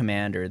Siri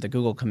command or the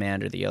Google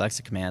command or the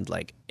Alexa command,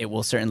 like, it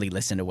will certainly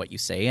listen to what you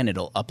say and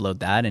it'll upload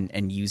that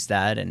and use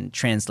that and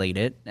translate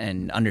it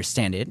and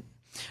understand it.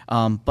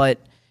 But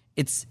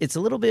it's a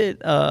little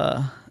bit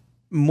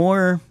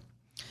more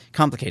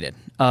complicated.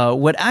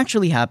 What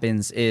actually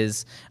happens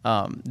is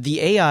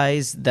the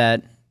AIs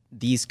that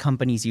these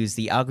companies use,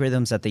 the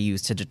algorithms that they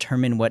use to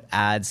determine what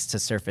ads to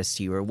surface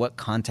to you or what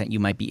content you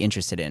might be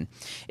interested in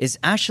is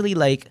actually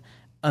like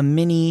a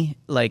mini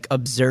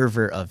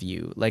observer of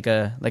you, like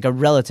a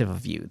relative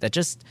of you that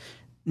just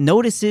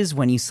notices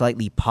when you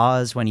slightly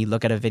pause when you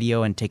look at a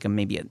video and take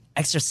maybe an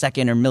extra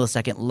second or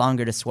millisecond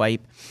longer to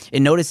swipe.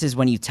 It notices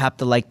when you tap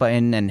the like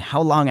button and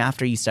how long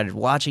after you started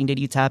watching did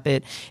you tap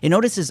it. It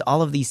notices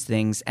all of these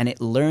things and it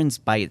learns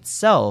by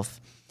itself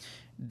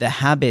the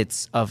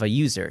habits of a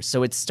user.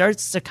 So it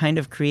starts to kind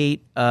of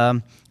create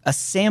a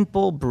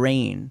sample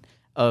brain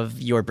of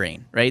your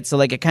brain, right? So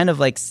like it kind of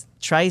like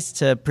tries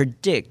to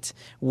predict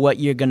what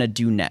you're going to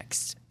do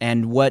next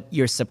and what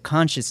your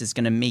subconscious is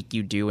going to make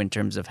you do in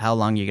terms of how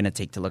long you're going to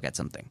take to look at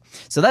something.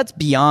 So that's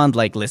beyond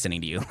like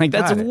listening to you. Like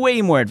that's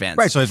way more advanced.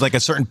 Right. So it's like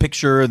a certain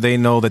picture. They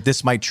know that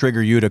this might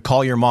trigger you to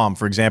call your mom,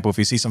 for example, if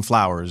you see some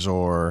flowers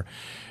or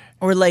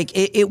like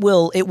it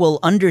will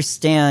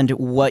understand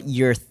what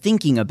you're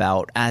thinking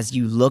about as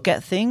you look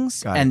at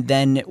things, and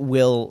then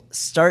will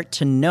start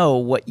to know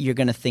what you're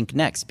going to think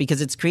next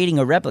because it's creating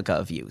a replica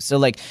of you. So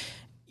like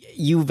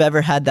you've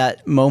ever had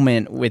that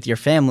moment with your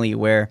family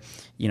where,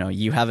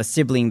 you have a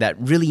sibling that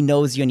really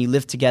knows you and you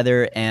live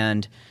together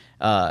and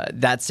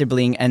that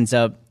sibling ends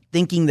up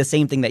thinking the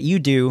same thing that you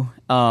do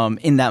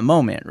in that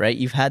moment, right?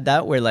 You've had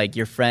that where like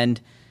your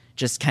friend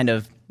just kind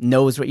of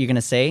knows what you're going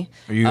to say.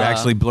 Or you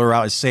actually blur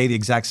out and say the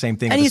exact same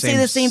thing. And you say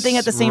the same thing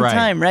at the same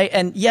time, right?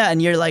 And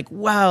and you're like,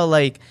 wow,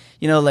 like,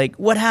 like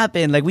what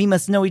happened? Like we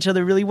must know each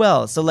other really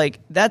well. So like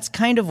that's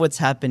kind of what's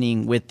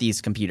happening with these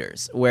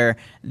computers where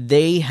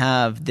they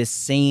have this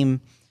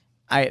same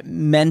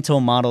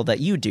mental model that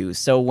you do.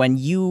 So when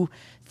you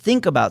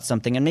think about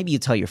something and maybe you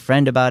tell your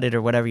friend about it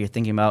or whatever you're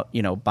thinking about,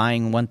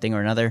 buying one thing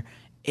or another,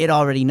 it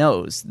already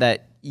knows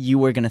that you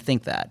were going to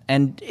think that.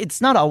 And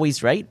it's not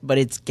always right, but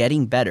it's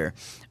getting better.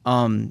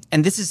 And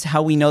this is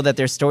how we know that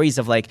there's stories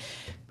of like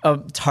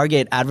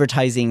Target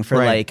advertising for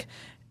like,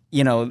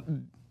 you know,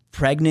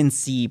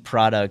 pregnancy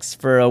products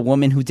for a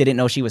woman who didn't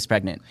know she was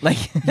pregnant. Like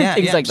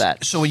things like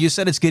that. So you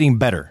said it's getting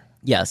better.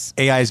 Yes.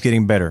 AI is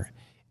getting better.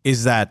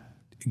 Is that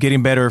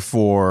getting better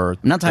for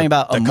I'm not talking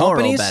about a moral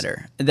companies?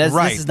 Better. This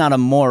is not a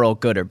moral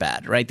good or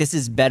bad, right? This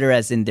is better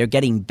as in they're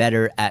getting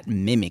better at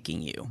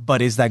mimicking you.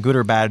 But is that good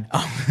or bad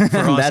for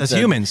us as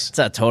humans? It's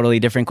a totally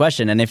different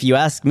question. And if you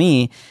ask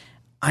me,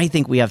 I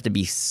think we have to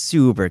be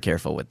super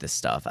careful with this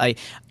stuff.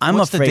 I'm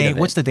afraid of it.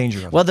 What's the danger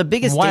of it? Well, the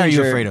biggest Why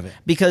danger, are you afraid of it?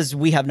 Because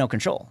we have no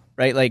control,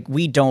 right? Like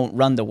we don't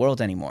run the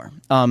world anymore.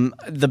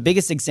 The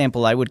biggest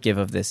example I would give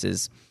of this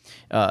is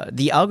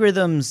the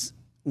algorithms,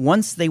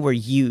 once they were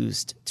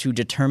used to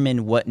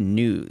determine what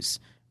news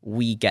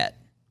we get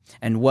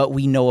and what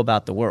we know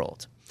about the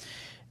world.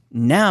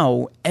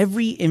 Now,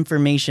 every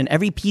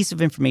piece of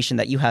information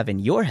that you have in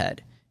your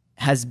head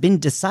has been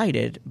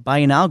decided by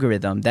an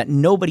algorithm that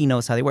nobody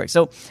knows how they work.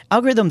 So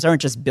algorithms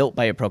aren't just built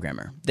by a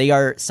programmer. They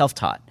are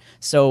self-taught.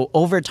 So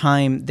over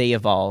time, they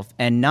evolve,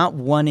 and not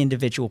one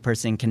individual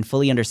person can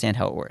fully understand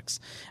how it works.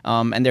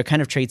 And they're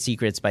kind of trade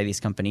secrets by these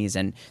companies,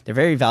 and they're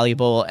very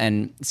valuable.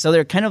 And so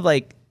they're kind of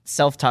like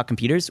self-taught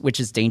computers, which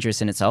is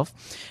dangerous in itself.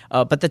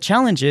 But the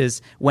challenge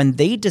is when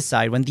these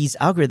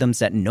algorithms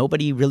that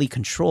nobody really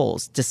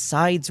controls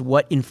decides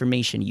what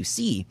information you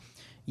see,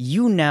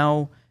 you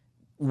now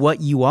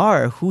what you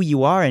are, who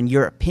you are, and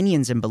your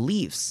opinions and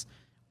beliefs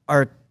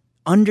are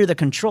under the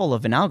control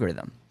of an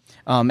algorithm.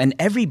 And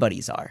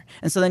everybody's are.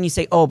 And so then you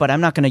say, oh, but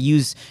I'm not going to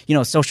use,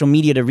 social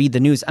media to read the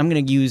news. I'm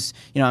going to use,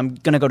 I'm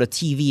going to go to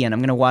TV and I'm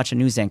going to watch a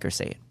news anchor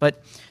say it.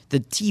 But the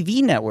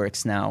TV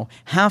networks now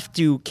have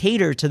to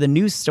cater to the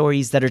news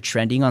stories that are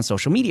trending on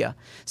social media.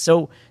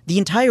 So the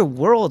entire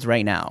world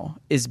right now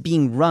is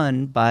being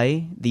run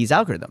by these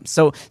algorithms.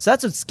 So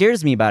that's what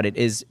scares me about it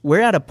is we're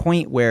at a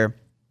point where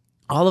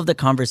all of the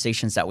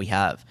conversations that we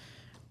have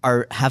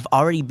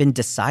already been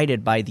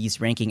decided by these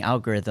ranking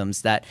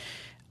algorithms that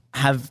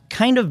have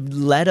kind of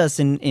led us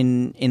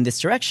in this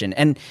direction.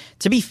 And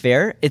to be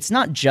fair, it's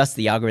not just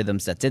the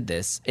algorithms that did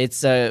this.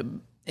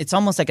 It's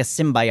almost like a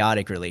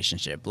symbiotic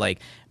relationship.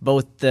 Like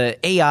both the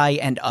AI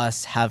and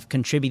us have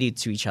contributed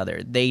to each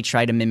other. They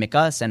try to mimic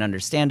us and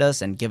understand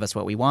us and give us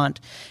what we want,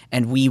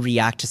 and we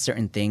react to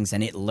certain things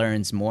and it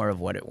learns more of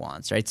what it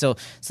wants, right? So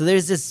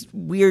there's this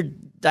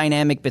weird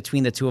dynamic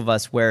between the two of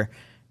us where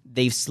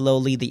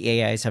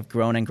the AIs have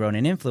grown and grown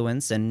in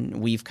influence,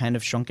 and we've kind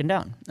of shrunken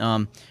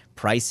down.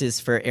 Prices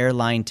for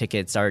airline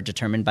tickets are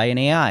determined by an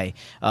AI.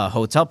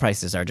 Hotel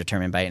prices are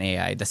determined by an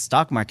AI. The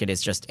stock market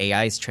is just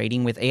AIs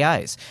trading with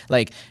AIs.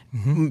 Like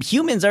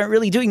humans aren't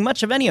really doing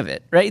much of any of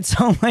it, right?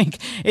 So like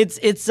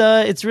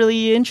it's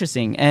really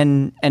interesting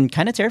and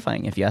kind of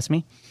terrifying if you ask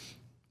me.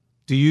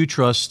 Do you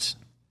trust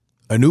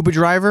an Uber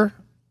driver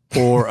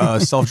or a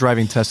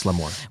self-driving Tesla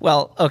more?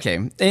 Well, okay.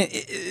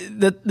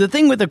 The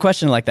thing with a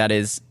question like that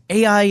is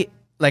AI,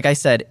 like I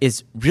said,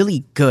 is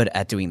really good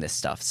at doing this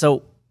stuff.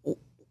 So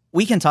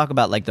we can talk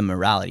about like the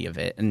morality of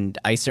it. And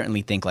I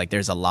certainly think like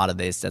there's a lot of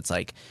this that's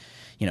like,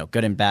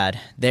 good and bad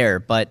there,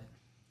 but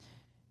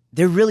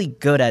they're really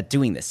good at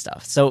doing this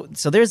stuff. So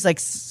there's like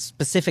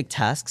specific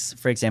tasks,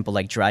 for example,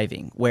 like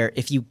driving, where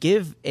if you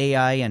give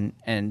AI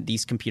and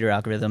these computer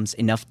algorithms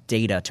enough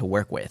data to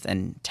work with,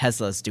 and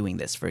Tesla's doing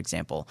this, for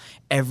example,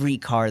 every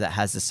car that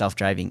has the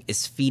self-driving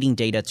is feeding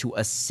data to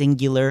a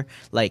singular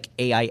like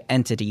AI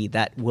entity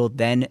that will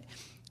then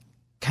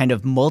kind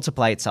of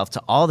multiply itself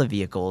to all the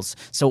vehicles.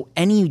 So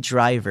any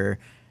driver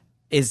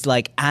is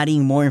like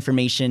adding more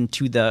information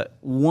to the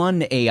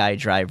one AI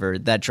driver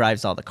that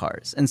drives all the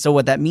cars. And so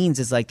what that means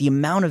is like the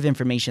amount of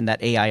information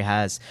that AI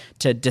has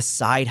to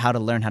decide how to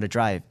learn how to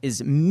drive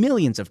is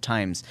millions of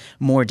times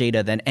more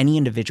data than any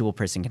individual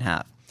person can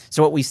have.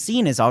 So what we've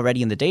seen is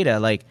already in the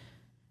data, like,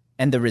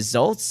 and the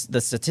results,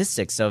 the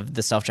statistics of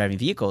the self-driving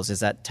vehicles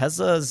is that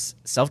Tesla's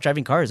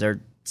self-driving cars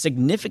are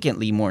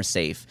significantly more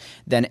safe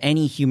than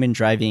any human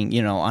driving,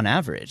 on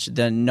average.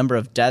 The number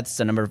of deaths,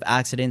 the number of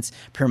accidents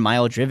per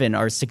mile driven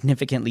are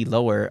significantly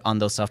lower on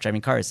those self-driving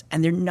cars.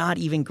 And they're not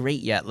even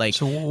great yet. Like,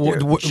 so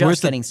they're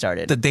just getting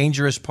started. The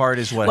dangerous part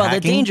is what, hacking?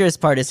 Well, the dangerous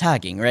part is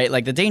hacking, right?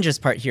 Like, the dangerous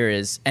part here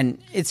is,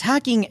 and it's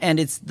hacking and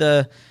it's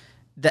the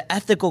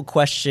ethical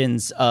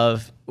questions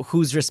of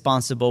who's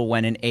responsible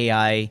when an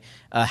AI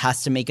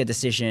has to make a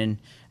decision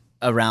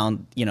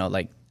around,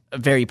 like, a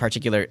very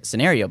particular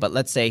scenario, but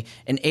let's say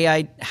an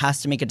AI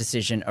has to make a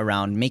decision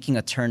around making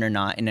a turn or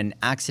not in an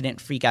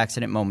freak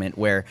accident moment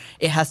where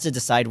it has to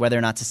decide whether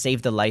or not to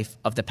save the life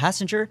of the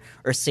passenger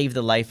or save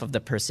the life of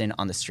the person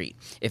on the street.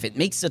 If it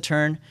makes a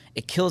turn,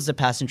 it kills the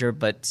passenger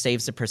but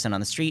saves the person on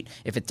the street.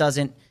 If it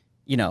doesn't,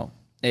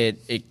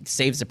 it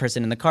saves the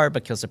person in the car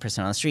but kills the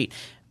person on the street.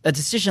 A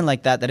decision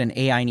like that an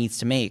AI needs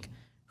to make,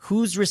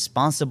 who's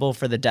responsible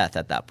for the death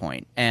at that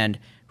point? And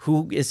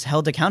who is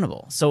held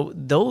accountable? So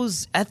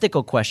those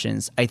ethical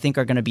questions, I think,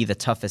 are going to be the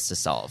toughest to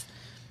solve.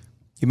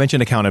 You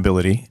mentioned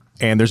accountability,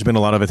 and there's been a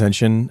lot of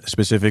attention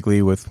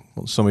specifically with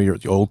some of your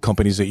old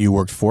companies that you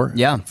worked for.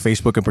 Yeah.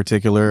 Facebook in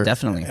particular.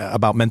 Definitely.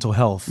 About mental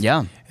health.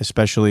 Yeah.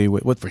 Especially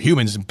for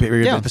humans,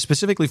 period, Yeah. but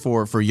specifically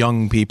for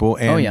young people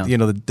and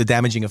the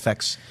damaging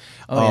effects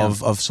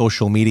of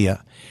social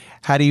media.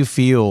 How do you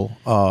feel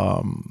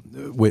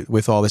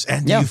with all this?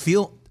 And do you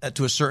feel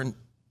to a certain,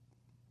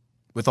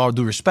 with all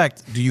due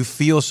respect, do you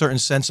feel a certain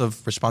sense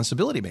of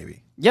responsibility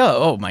maybe? Yeah.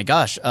 Oh my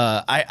gosh.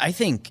 I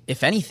think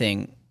if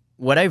anything,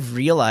 what I've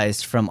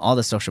realized from all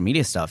the social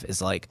media stuff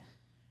is like,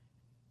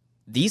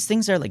 these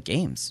things are like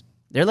games.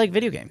 They're like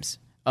video games.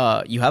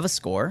 You have a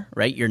score,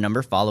 right? Your number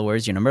of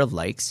followers, your number of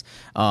likes.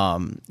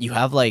 You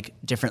have like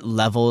different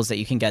levels that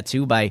you can get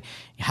to by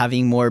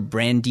having more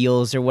brand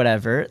deals or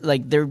whatever.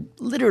 Like they're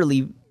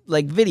literally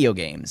like video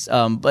games,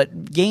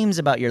 but games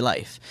about your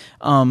life.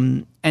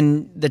 And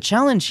the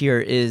challenge here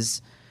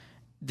is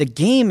the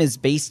game is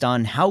based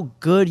on how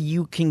good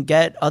you can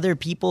get other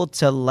people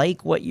to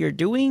like what you're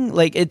doing.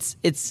 Like it's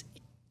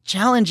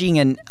challenging,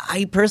 and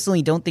I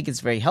personally don't think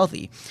it's very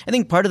healthy. I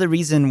think part of the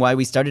reason why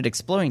we started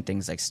exploring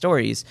things like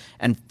stories,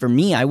 and for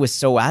me, I was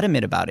so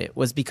adamant about it,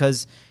 was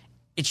because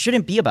it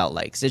shouldn't be about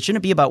likes. It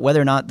shouldn't be about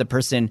whether or not the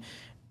person,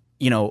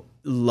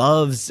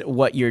 loves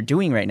what you're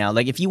doing right now.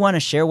 Like if you want to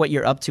share what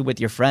you're up to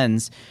with your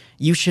friends,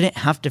 you shouldn't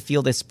have to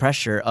feel this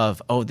pressure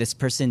of, oh, this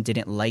person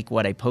didn't like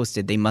what I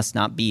posted. They must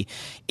not be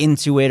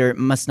into it, or it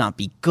must not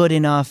be good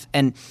enough.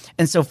 And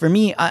so for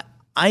me,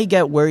 I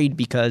get worried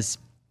because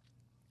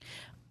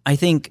I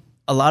think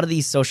a lot of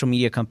these social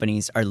media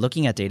companies are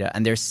looking at data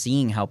and they're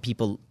seeing how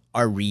people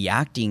are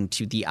reacting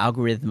to the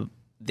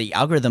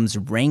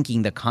algorithms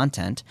ranking the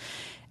content,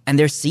 and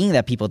they're seeing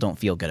that people don't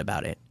feel good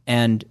about it.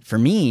 And for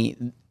me,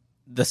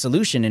 the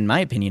solution, in my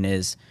opinion,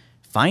 is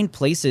find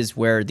places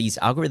where these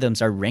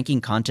algorithms are ranking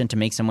content to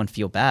make someone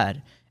feel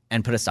bad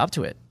and put a stop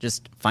to it.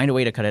 Just find a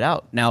way to cut it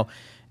out. Now,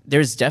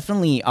 there's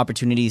definitely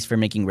opportunities for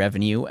making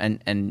revenue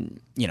and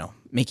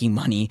making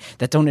money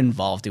that don't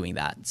involve doing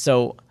that.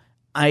 So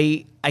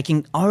I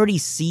can already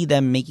see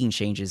them making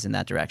changes in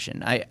that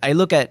direction. I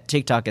look at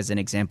TikTok as an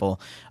example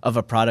of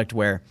a product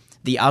where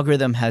the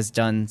algorithm has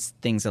done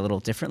things a little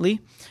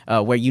differently,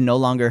 where you no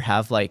longer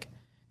have like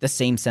the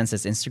same sense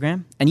as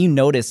Instagram. And you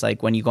notice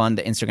like when you go on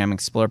the Instagram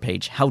Explore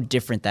page, how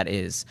different that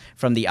is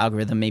from the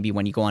algorithm maybe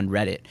when you go on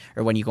Reddit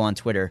or when you go on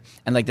Twitter,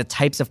 and like the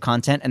types of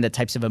content and the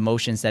types of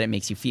emotions that it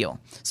makes you feel.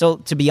 So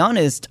to be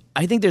honest,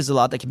 I think there's a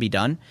lot that can be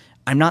done.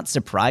 I'm not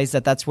surprised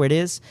that that's where it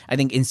is. I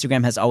think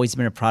Instagram has always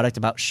been a product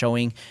about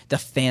showing the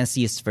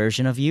fanciest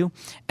version of you.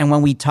 And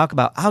when we talk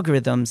about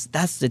algorithms,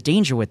 that's the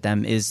danger with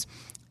them, is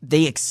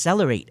they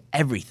accelerate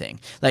everything.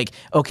 Like,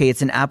 okay,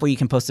 it's an app where you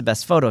can post the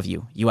best photo of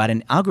you. You add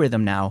an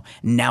algorithm now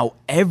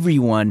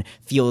everyone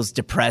feels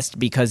depressed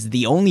because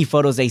the only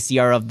photos they see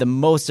are of the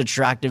most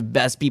attractive,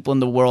 best people in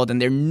the world, and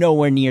they're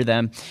nowhere near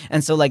them.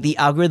 And so like the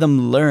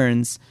algorithm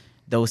learns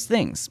those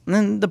things.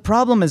 And the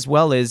problem as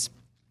well is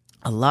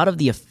a lot of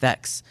the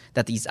effects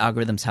that these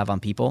algorithms have on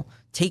people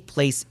take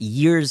place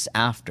years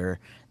after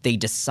they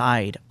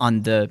decide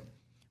on the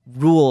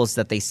rules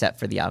that they set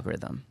for the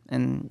algorithm.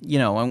 And,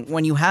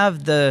 when you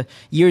have the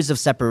years of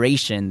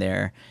separation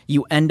there,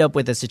 you end up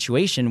with a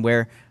situation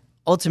where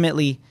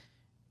ultimately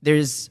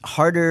there's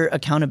harder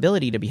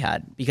accountability to be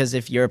had. Because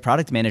if you're a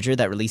product manager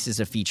that releases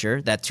a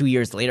feature that 2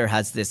 years later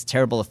has this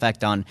terrible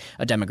effect on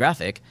a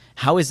demographic,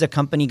 how is the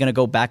company going to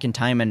go back in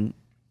time and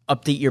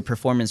update your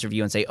performance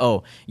review and say,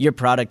 oh, your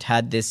product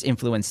had this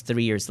influence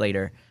 3 years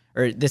later,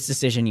 or this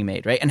decision you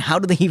made, right? And how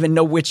do they even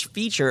know which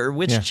feature or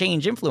which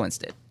change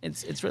influenced it?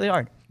 It's really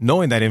hard.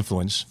 Knowing that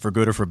influence, for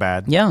good or for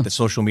bad, that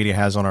social media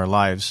has on our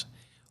lives,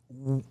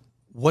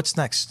 what's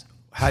next?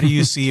 How do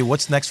you see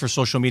what's next for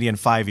social media in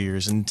 5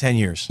 years and 10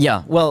 years?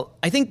 Yeah, well,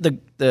 I think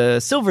the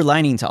silver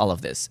lining to all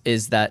of this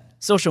is that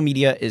social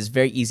media is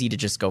very easy to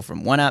just go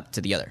from one app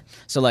to the other.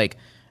 So like,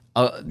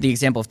 the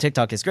example of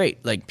TikTok is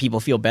great. Like people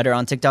feel better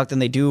on TikTok than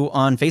they do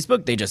on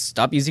Facebook. They just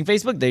stop using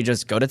Facebook. They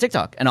just go to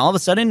TikTok. And all of a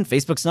sudden,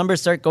 Facebook's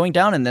numbers start going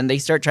down, and then they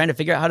start trying to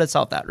figure out how to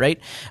solve that, right?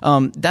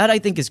 That I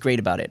think is great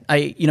about it.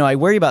 I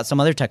worry about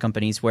some other tech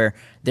companies where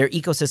their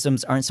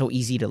ecosystems aren't so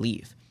easy to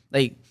leave.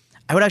 Like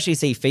I would actually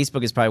say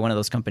Facebook is probably one of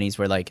those companies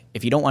where like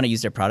if you don't want to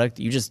use their product,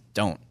 you just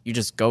don't. You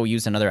just go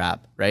use another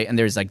app, right? And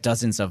there's like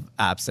dozens of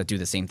apps that do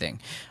the same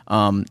thing.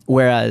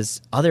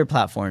 Whereas other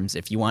platforms,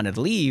 if you wanted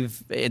to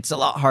leave, it's a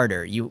lot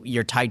harder.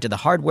 You're tied to the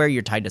hardware,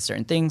 you're tied to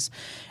certain things.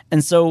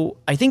 And so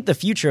I think the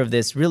future of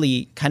this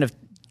really kind of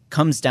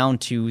comes down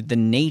to the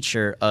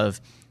nature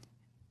of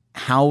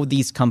how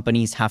these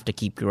companies have to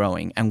keep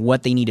growing and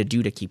what they need to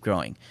do to keep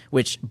growing,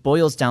 which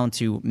boils down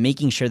to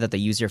making sure that the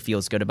user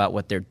feels good about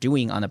what they're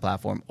doing on the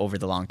platform over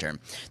the long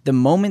term. The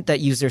moment that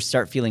users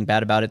start feeling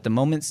bad about it, the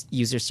moment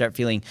users start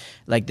feeling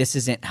like this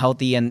isn't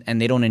healthy and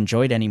they don't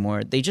enjoy it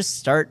anymore, they just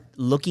start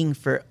looking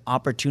for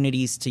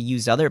opportunities to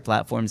use other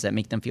platforms that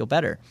make them feel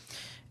better.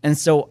 And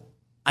so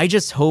I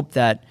just hope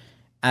that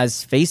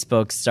as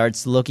Facebook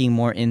starts looking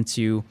more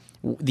into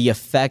the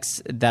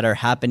effects that are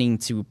happening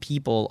to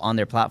people on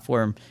their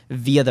platform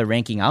via the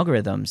ranking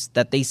algorithms,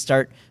 that they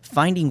start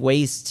finding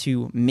ways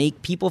to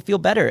make people feel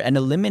better and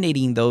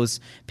eliminating those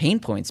pain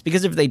points.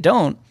 Because if they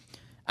don't,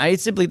 I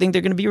simply think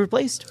they're going to be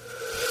replaced.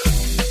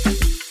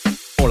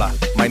 Hola,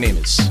 my name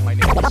is.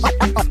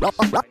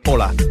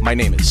 Hola, my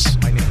name is.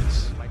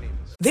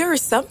 There are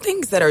some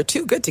things that are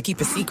too good to keep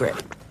a secret.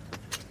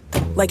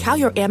 Like how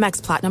your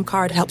Amex Platinum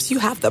card helps you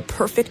have the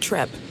perfect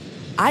trip.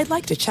 I'd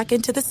like to check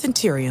into the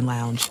Centurion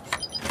Lounge.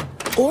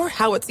 Or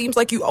how it seems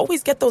like you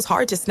always get those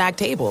hard-to-snag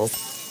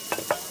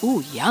tables.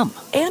 Ooh, yum.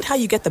 And how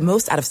you get the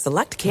most out of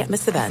select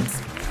can't-miss events.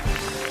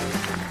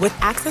 With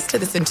access to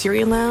the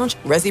Centurion Lounge,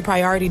 Resi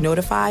Priority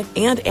Notified,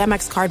 and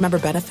Amex card member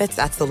benefits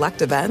at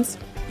select events,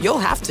 you'll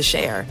have to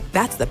share.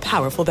 That's the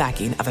powerful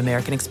backing of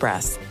American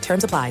Express.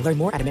 Terms apply. Learn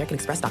more at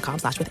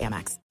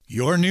americanexpress.com/withAmex.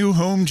 Your new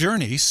home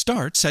journey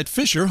starts at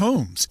Fisher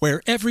Homes,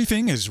 where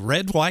everything is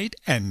red, white,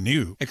 and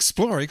new.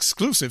 Explore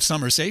exclusive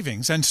summer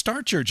savings and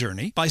start your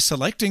journey by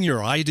selecting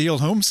your ideal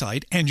home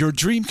site and your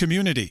dream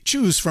community.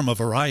 Choose from a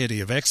variety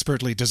of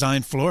expertly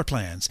designed floor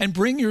plans and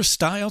bring your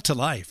style to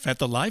life at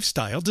the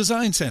Lifestyle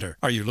Design Center.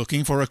 Are you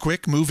looking for a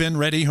quick move-in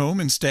ready home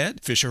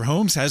instead? Fisher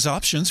Homes has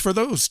options for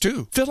those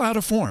too. Fill out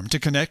a form to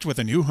connect with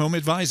a new home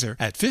advisor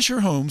at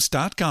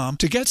FisherHomes.com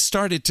to get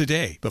started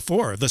today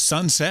before the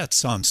sun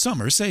sets on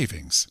summer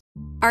savings.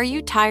 Are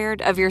you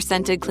tired of your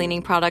scented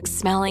cleaning products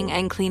smelling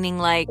and cleaning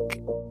like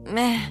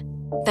meh?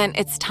 Then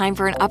it's time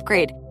for an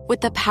upgrade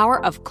with the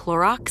power of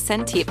Clorox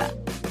Scentiva.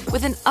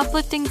 With an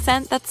uplifting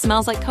scent that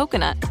smells like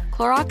coconut,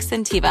 Clorox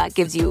Scentiva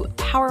gives you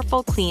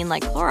powerful clean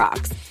like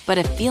Clorox, but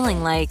a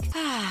feeling like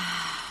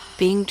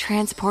being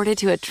transported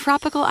to a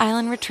tropical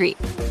island retreat.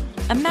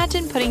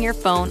 Imagine putting your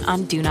phone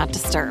on Do Not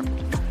Disturb,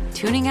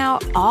 tuning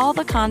out all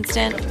the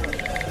constant,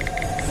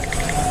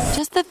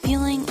 just the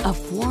feeling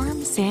of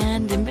warm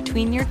sand in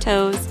between your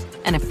toes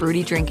and a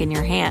fruity drink in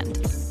your hand.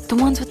 The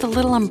ones with the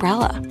little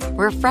umbrella.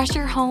 Refresh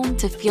your home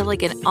to feel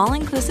like an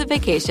all-inclusive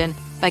vacation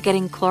by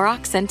getting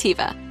Clorox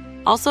Scentiva.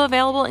 Also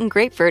available in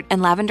grapefruit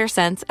and lavender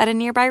scents at a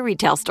nearby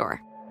retail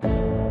store.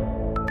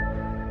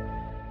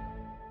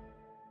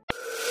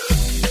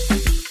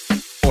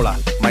 Hola,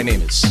 my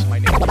name is.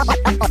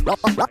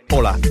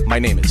 Hola, my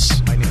name is.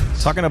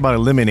 Talking about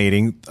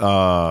eliminating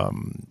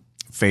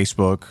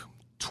Facebook,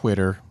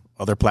 Twitter,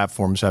 other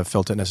platforms have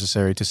felt it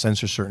necessary to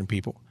censor certain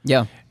people.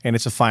 Yeah. And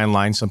it's a fine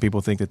line. Some people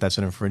think that that's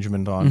an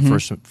infringement on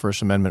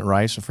First Amendment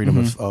rights and freedom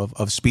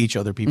of speech.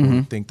 Other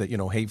people think that,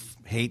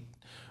 hate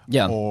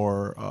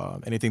or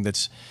anything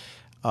that's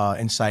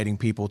inciting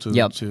people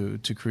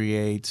to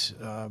create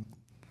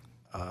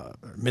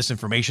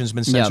misinformation has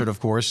been censored, of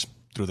course,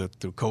 through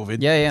COVID.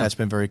 That's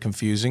been very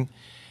confusing.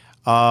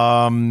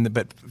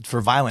 But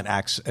for violent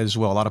acts as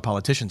well, a lot of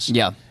politicians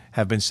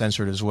have been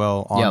censored as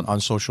well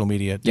on social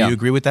media. Do you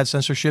agree with that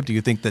censorship? Do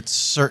you think that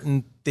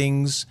certain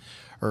things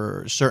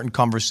or certain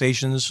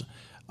conversations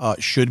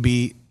should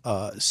be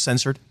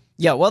censored?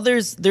 Yeah, well,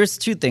 there's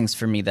two things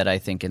for me that I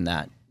think in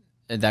that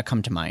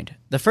come to mind.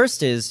 The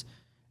first is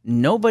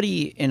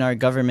nobody in our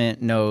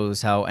government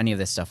knows how any of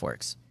this stuff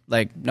works.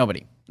 Like,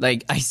 nobody.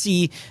 Like, I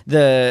see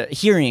the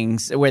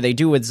hearings where they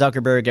do with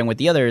Zuckerberg and with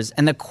the others,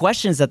 and the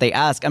questions that they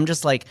ask, I'm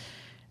just like,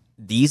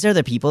 these are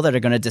the people that are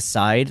going to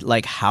decide,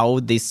 like, how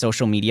these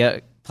social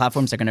media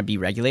platforms are going to be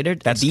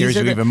regulated. That scares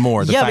you even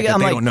more, the fact that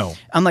they don't know.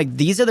 I'm like,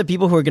 these are the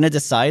people who are going to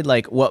decide,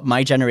 like, what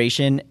my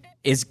generation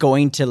is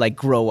going to, like,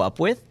 grow up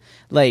with,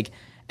 like,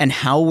 and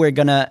how we're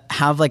going to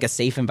have, like, a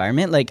safe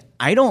environment. Like,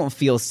 I don't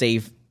feel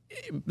safe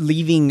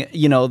leaving,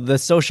 the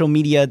social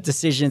media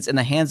decisions in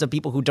the hands of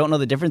people who don't know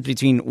the difference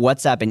between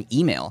WhatsApp and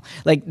email.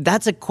 Like,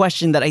 that's a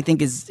question that I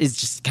think is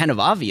just kind of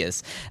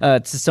obvious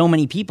to so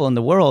many people in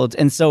the world.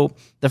 And so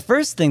the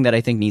first thing that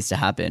I think needs to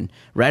happen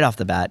right off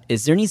the bat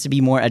is there needs to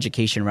be more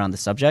education around the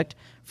subject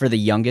for the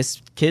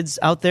youngest kids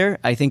out there.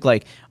 I think,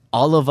 like,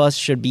 all of us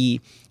should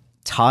be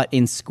taught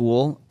in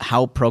school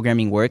how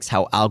programming works,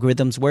 how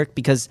algorithms work,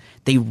 because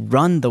they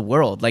run the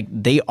world. Like,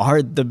 they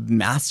are the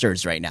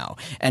masters right now,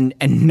 and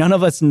none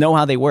of us know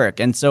how they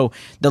work. And so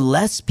the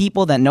less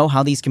people that know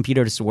how these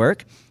computers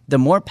work, the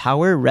more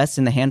power rests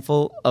in the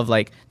handful of,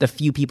 like, the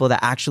few people that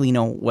actually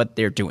know what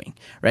they're doing,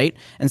 right?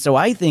 And so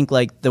I think,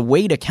 like, the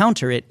way to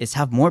counter it is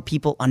have more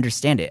people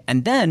understand it.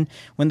 And then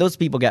when those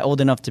people get old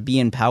enough to be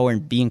in power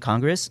and be in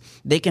Congress,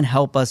 they can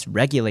help us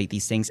regulate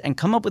these things and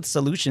come up with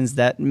solutions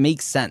that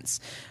make sense.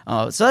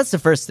 So that's the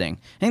first thing.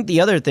 I think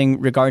the other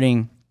thing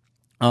regarding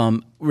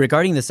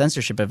the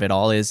censorship of it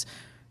all is,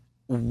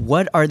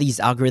 what are these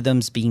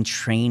algorithms being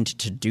trained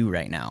to do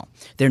right now?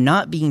 They're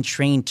not being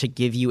trained to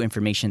give you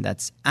information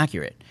that's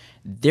accurate.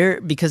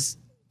 Because,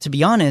 to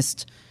be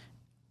honest,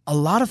 a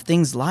lot of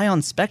things lie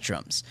on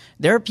spectrums.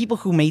 There are people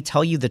who may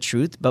tell you the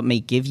truth, but may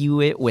give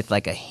you it with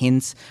like a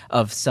hint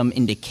of some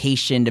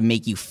indication to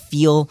make you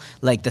feel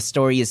like the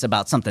story is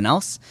about something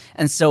else.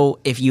 And so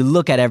if you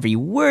look at every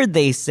word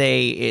they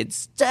say,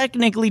 it's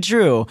technically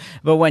true.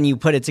 But when you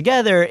put it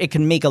together, it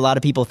can make a lot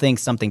of people think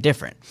something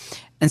different.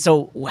 And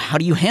so how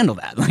do you handle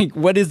that? Like,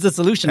 what is the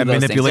solution to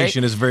those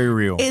manipulation things, right? is very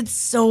real. It's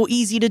so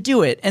easy to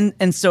do it.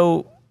 And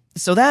so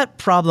that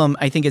problem,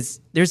 I think, is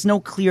there's no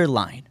clear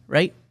line,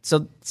 right?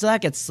 So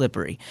that gets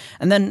slippery.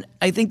 And then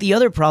I think the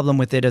other problem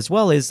with it as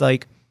well is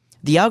like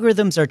the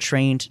algorithms are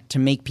trained to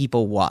make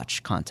people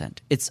watch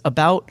content. It's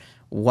about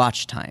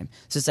watch time.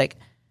 So it's like,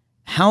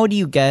 how do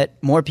you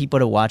get more people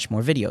to watch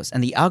more videos?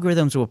 And the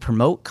algorithms will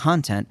promote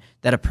content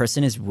that a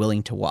person is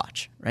willing to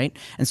watch, right?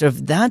 And so if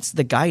that's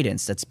the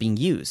guidance that's being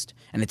used,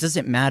 and it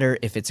doesn't matter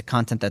if it's a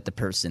content that the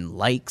person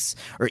likes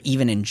or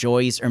even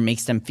enjoys or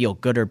makes them feel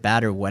good or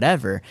bad or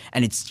whatever,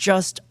 and it's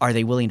just, are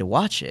they willing to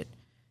watch it?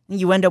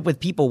 You end up with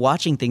people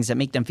watching things that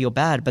make them feel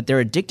bad, but they're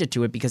addicted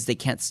to it because they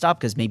can't stop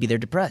because maybe they're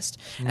depressed.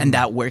 And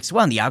that works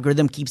well, and the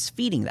algorithm keeps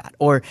feeding that.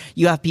 Or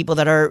you have people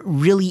that are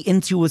really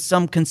into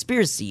some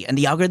conspiracy, and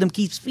the algorithm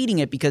keeps feeding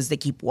it because they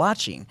keep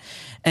watching.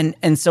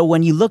 And so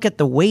when you look at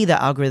the way the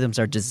algorithms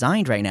are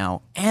designed right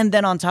now, and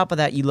then on top of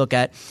that, you look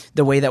at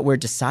the way that we're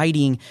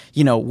deciding,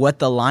 what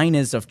the line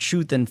is of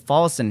truth and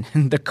false and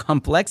the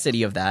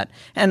complexity of that,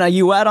 and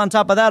you add on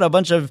top of that a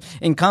bunch of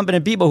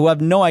incompetent people who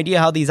have no idea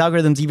how these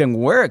algorithms even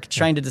work,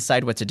 trying to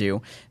decide what to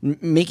do,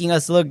 making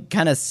us look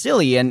kind of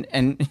silly and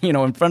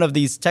in front of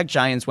these tech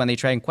giants when they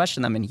try and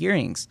question them in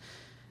hearings.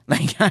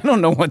 Like, I don't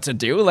know what to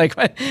do. Like,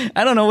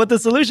 I don't know what the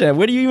solution is.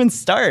 Where do you even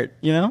start,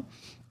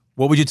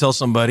 What would you tell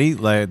somebody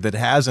that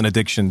has an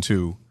addiction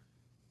to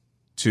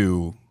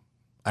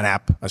an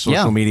app, a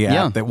social media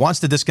app, that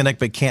wants to disconnect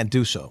but can't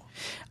do so?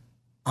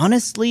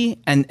 Honestly,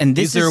 and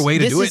this is there a way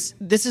to do it?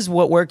 This is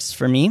what works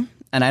for me,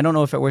 and I don't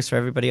know if it works for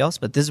everybody else,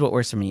 but this is what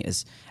works for me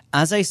is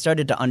as I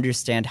started to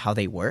understand how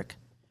they work,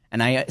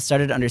 and I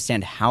started to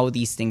understand how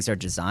these things are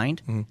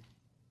designed,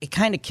 it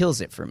kind of kills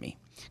it for me.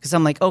 Because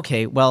I'm like,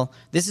 okay, well,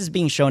 this is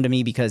being shown to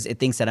me because it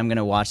thinks that I'm going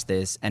to watch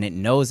this, and it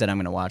knows that I'm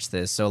going to watch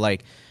this. So,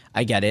 like,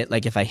 I get it.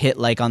 Like, if I hit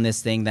like on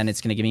this thing, then it's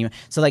going to give me...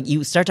 So, like,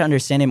 you start to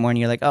understand it more, and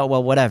you're like, oh,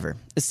 well, whatever.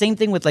 The same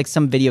thing with, like,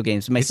 some video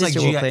games. My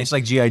sister will play... It's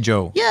like G.I.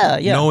 Joe. Yeah.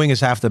 Knowing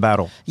is half the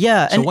battle.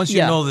 Yeah. So once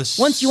you know this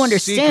once you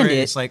understand secret,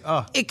 it, it's like,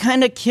 it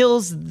kind of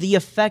kills the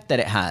effect that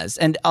it has.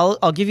 And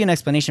I'll give you an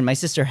explanation. My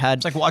sister had...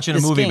 It's like watching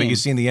a movie, but you've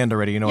seen the end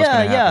already. You know what's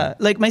going to happen.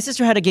 Yeah. Like, my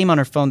sister had a game on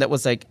her phone that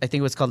was like, I think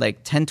it was called like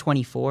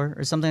 1024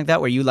 or something like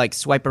that, where you like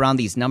swipe around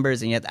these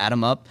numbers and you have to add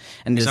them up.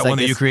 And is that like one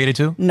that you created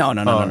too? No.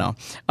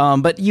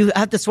 But you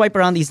have to swipe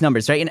around these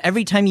numbers, right? And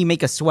every time you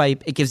make a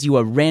swipe, it gives you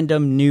a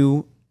random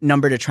new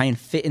number to try and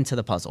fit into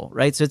the puzzle,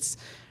 right? So it's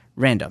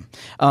random.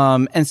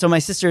 And so my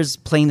sister's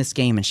playing this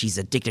game and she's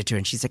addicted to it.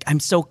 And she's like, I'm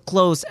so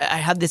close. I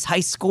have this high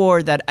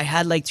score that I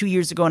had like 2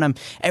 years ago. And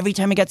every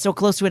time I get so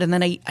close to it and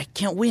then I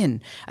can't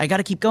win. I got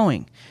to keep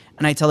going.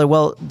 And I tell her,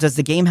 well, does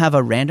the game have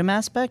a random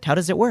aspect? How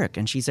does it work?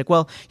 And she's like,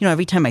 well,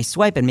 every time I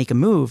swipe and make a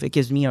move, it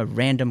gives me a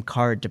random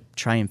card to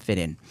try and fit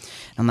in.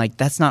 And I'm like,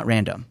 that's not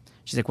random.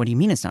 She's like, what do you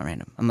mean it's not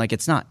random? I'm like,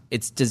 it's not.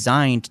 It's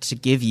designed to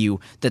give you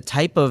the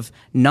type of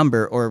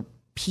number or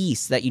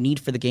piece that you need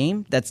for the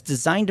game that's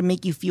designed to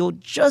make you feel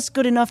just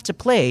good enough to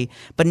play,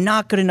 but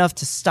not good enough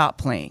to stop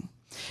playing.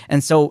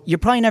 And so you're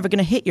probably never going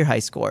to hit your high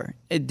score.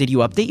 Did you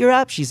update your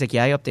app? She's like,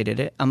 yeah, I updated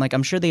it. I'm like,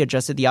 I'm sure they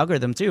adjusted the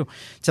algorithm too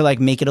to like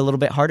make it a little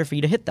bit harder for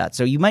you to hit that.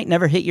 So you might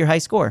never hit your high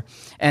score.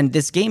 And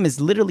this game is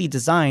literally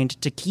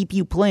designed to keep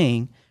you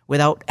playing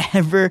without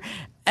ever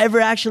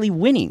actually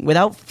winning,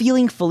 without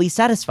feeling fully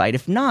satisfied.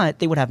 If not,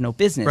 they would have no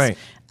business. Right.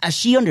 As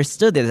she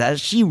understood this,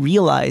 as she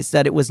realized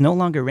that it was no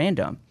longer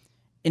random,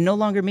 it no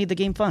longer made the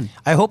game fun.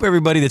 I hope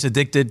everybody that's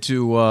addicted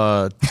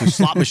to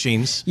slot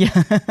machines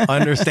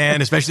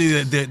understand,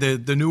 especially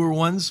the newer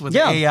ones with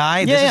the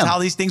AI. This is how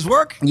these things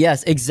work.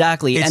 Yes,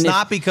 exactly. It's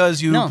not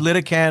because you lit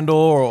a candle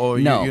or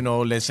you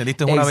le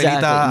encendiste una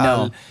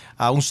velita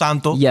a un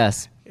santo.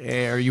 Yes.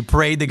 Or you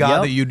prayed to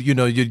God that you'd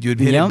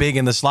hit it big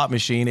in the slot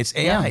machine. It's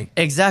AI. Yeah,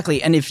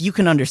 exactly. And if you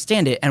can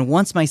understand it, and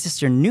once my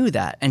sister knew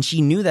that, and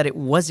she knew that it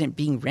wasn't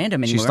being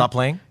random anymore. She stopped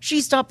playing?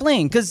 She stopped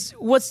playing, because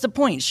what's the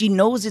point? She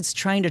knows it's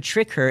trying to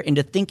trick her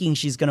into thinking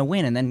she's going to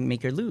win and then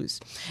make her lose.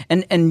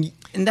 And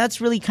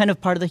that's really kind of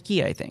part of the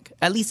key, I think.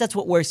 At least that's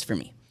what works for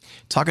me.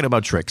 Talking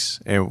about tricks,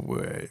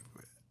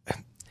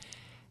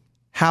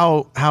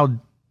 how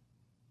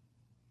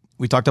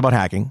we talked about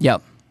hacking.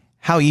 Yep.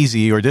 How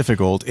easy or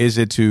difficult is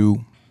it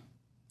to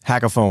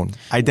hack a phone?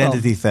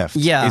 Identity theft.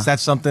 Yeah. Is that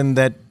something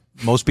that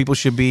most people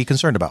should be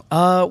concerned about?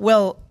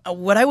 Well,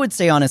 what I would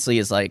say honestly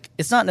is like,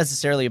 it's not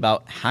necessarily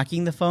about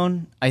hacking the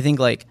phone. I think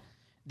like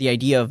the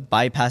idea of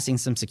bypassing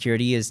some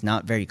security is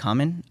not very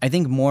common. I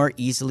think more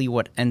easily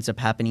what ends up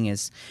happening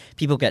is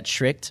people get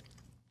tricked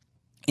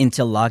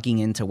into logging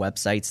into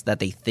websites that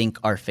they think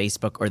are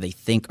Facebook or they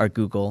think are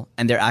Google,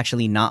 and they're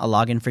actually not a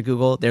login for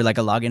Google. They're like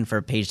a login for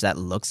a page that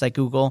looks like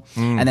Google,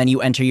 and then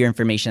you enter your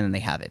information and they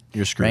have it.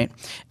 You're screwed.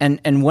 Right?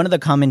 And one of the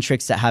common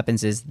tricks that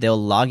happens is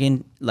they'll log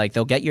in, like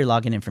they'll get your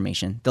login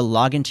information, they'll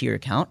log into your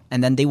account,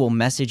 and then they will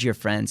message your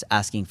friends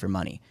asking for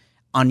money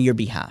on your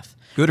behalf.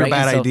 Good or right?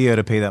 bad And so- idea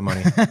to pay that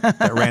money,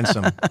 that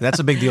ransom. That's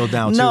a big deal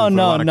now, too. No, for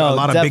no, a no.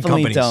 lot of big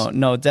definitely companies. don't.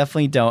 No,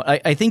 definitely don't.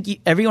 I think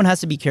everyone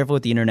has to be careful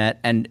with the internet,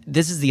 and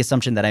this is the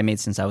assumption that I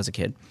made since I was a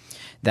kid,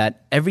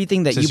 that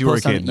everything that Since you you were a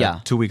post kid, on, yeah,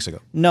 2 weeks ago.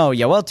 no,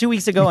 yeah, well, 2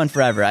 weeks ago and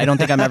forever. I don't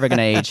think I'm ever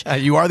gonna age.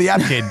 You are the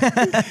app kid.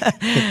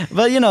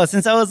 But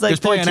since I was like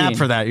There's probably an 13, app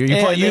for that. Yeah, If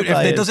there probably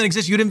it is. doesn't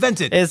exist, you'd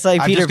invent it. It's like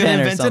I'm Peter just gonna Pan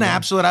or invent an something.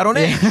 app so that I don't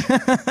age.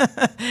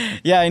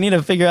 Yeah, I need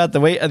to figure out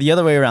the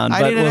other way around.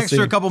 I but need an we'll extra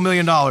see. couple $1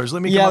 million. Let me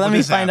come Yeah, up let with me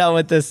this find app. out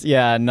what this.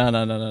 Yeah, no.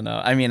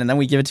 I mean, and then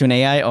we give it to an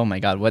AI. Oh my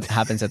God, what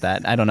happens at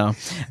that? I don't know.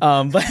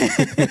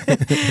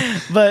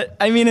 But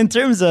I mean, in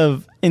terms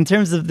of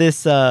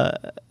this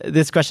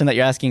this question that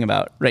you're asking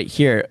about right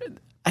here,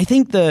 I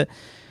think the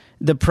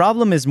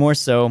problem is more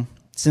so,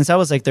 since I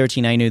was like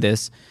 13, I knew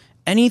this.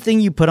 Anything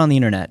you put on the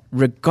internet,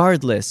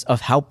 regardless of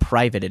how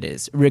private it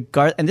is,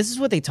 and this is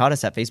what they taught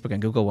us at Facebook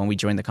and Google when we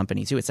joined the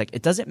company too. It's like,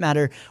 it doesn't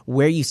matter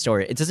where you store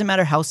it. It doesn't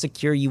matter how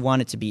secure you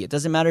want it to be. It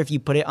doesn't matter if you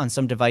put it on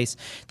some device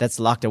that's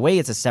locked away.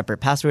 It's a separate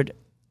password.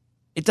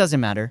 It doesn't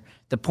matter.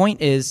 The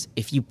point is,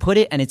 if you put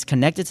it and it's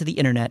connected to the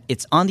internet,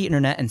 it's on the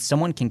internet and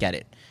someone can get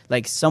it.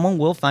 Like, someone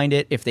will find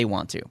it if they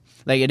want to.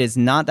 Like, it is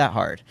not that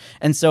hard.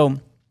 And so,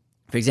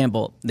 for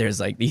example, there's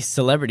like these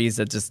celebrities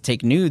that just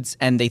take nudes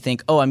and they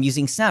think, oh, I'm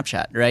using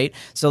Snapchat, right?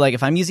 So like,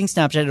 if I'm using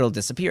Snapchat, it'll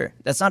disappear.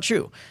 That's not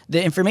true.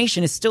 The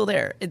information is still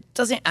there. It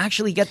doesn't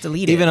actually get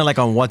deleted. Even like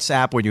on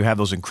WhatsApp, where you have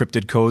those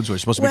encrypted codes where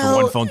it's supposed to be from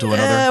one phone to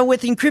another.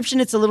 With encryption,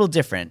 it's a little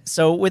different.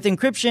 So with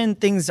encryption,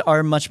 things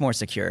are much more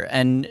secure.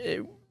 And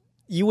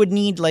you would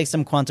need like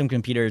some quantum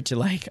computer to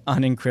like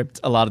unencrypt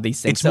a lot of these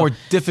things. It's more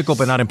difficult,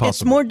 but not impossible.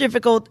 It's more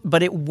difficult,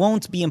 but it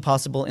won't be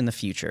impossible in the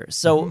future.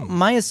 So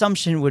my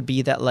assumption would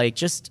be that like,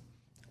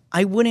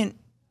 I wouldn't,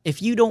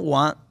 if you don't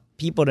want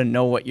people to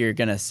know what you're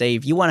going to say,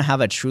 if you want to have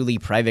a truly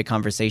private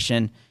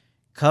conversation,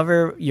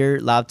 cover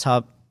your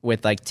laptop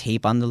with like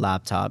tape on the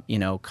laptop,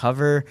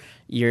 cover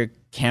your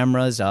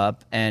cameras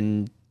up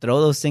and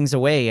throw those things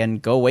away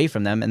and go away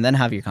from them and then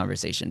have your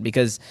conversation.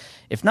 Because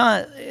if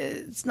not,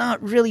 it's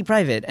not really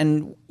private.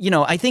 And,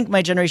 I think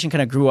my generation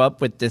kind of grew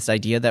up with this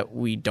idea that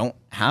we don't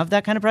have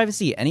that kind of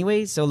privacy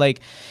anyway. So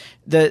like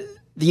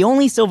the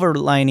only silver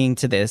lining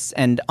to this,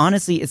 and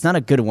honestly, it's not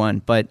a good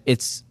one, but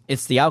it's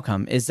the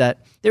outcome, is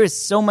that there is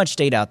so much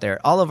data out there.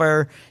 All of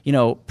our,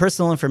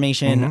 personal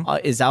information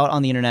is out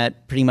on the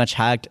internet, pretty much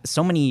hacked.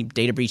 So many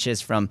data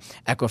breaches from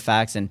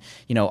Equifax and,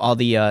 all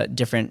the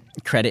different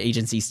credit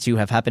agencies too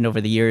have happened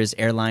over the years,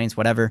 airlines,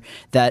 whatever,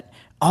 that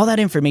all that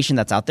information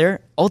that's out there,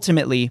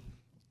 ultimately,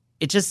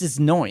 it just is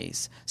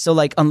noise. So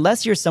like,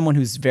 unless you're someone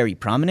who's very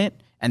prominent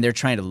and they're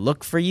trying to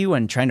look for you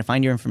and trying to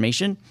find your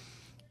information,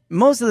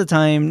 most of the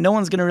time, no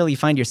one's going to really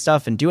find your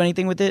stuff and do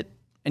anything with it.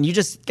 And you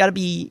just got to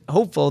be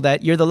hopeful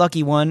that you're the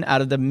lucky one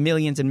out of the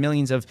millions and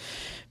millions of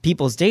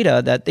people's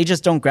data that they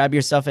just don't grab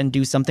your stuff and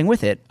do something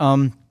with it.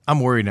 I'm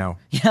worried now.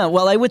 Yeah,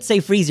 well, I would say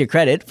freeze your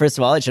credit. First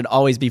of all, it should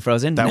always be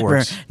frozen. That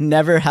works.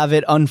 Never have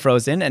it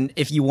unfrozen. And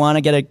if you want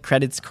to get a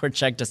credit score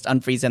check, just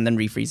unfreeze and then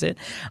refreeze it.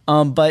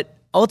 But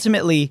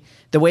ultimately,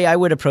 the way I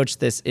would approach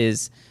this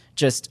is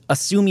just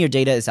assume your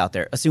data is out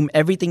there. Assume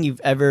everything you've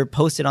ever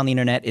posted on the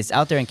internet is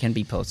out there and can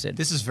be posted.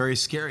 This is very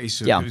scary,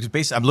 Sue. Yeah. Because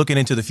basically, I'm looking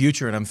into the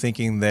future and I'm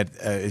thinking that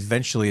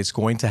eventually it's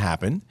going to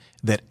happen,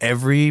 that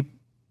every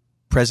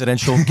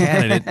presidential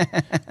candidate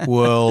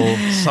will,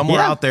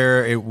 somewhere out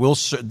there,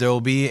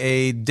 there'll be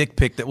a dick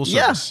pic that will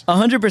surface.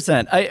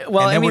 100%. And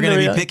then we're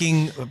going to be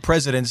picking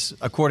presidents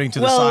according to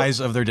the size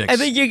of their dicks. I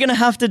think you're going to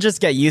have to just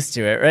get used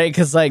to it, right?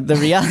 Because like the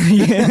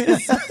reality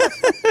is...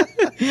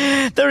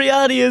 The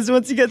reality is,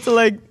 once you get to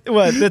like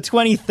the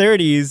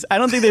 2030s, I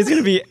don't think there's going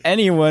to be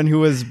anyone who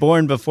was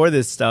born before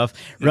this stuff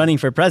running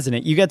for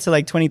president. You get to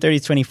like 2030s,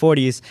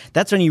 2040s,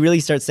 that's when you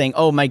really start saying,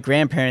 "Oh, my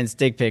grandparents'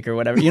 dick pic" or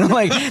whatever. It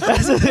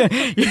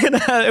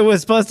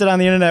was posted on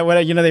the internet.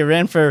 They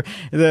ran for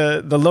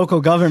the local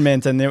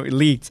government and they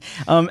leaked.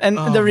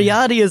 The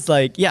reality is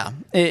like,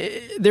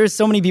 there's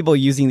so many people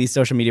using these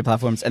social media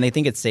platforms and they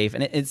think it's safe,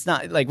 and it's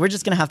not. Like, we're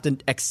just going to have to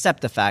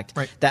accept the fact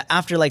that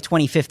after like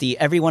 2050,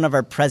 every one of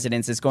our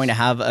presidents is going to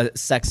have a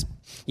sex,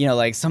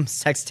 like some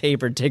sex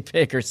tape or dick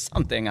pic or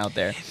something out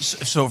there.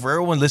 So for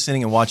everyone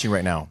listening and watching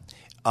right now,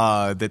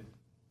 that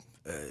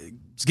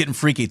it's getting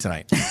freaky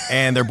tonight,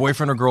 and their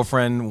boyfriend or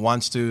girlfriend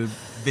wants to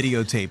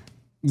videotape.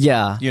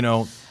 Yeah.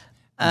 That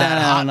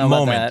hot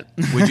moment.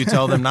 Would you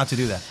tell them not to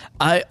do that?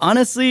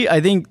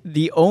 I think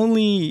the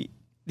only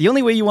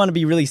way you want to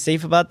be really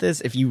safe about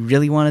this, if you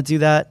really want to do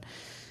that,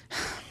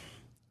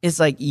 is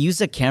like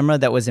use a camera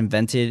that was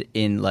invented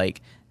in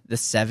like the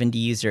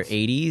 70s or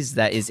 80s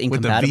that is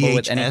incompatible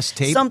with any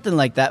tape? something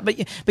like that. But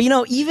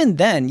even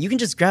then, you can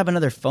just grab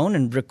another phone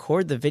and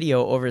record the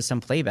video over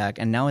some playback,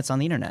 and now it's on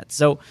the internet.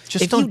 So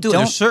just don't do it.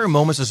 There's certain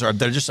moments that are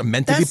just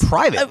meant to be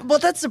private. Well,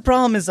 that's the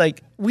problem. Is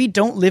like we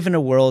don't live in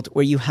a world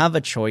where you have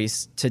a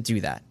choice to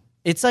do that.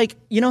 It's like,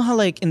 you know how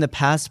like in the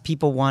past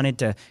people wanted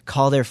to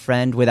call their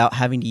friend without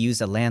having to use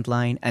a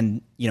landline,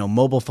 and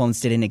mobile phones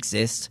didn't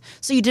exist.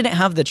 So you didn't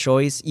have the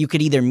choice. You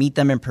could either meet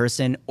them in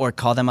person or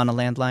call them on a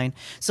landline.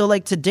 So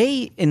like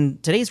today, in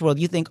today's world,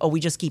 you think, oh, we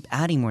just keep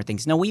adding more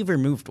things. No, we've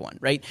removed one,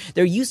 right?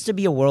 There used to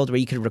be a world where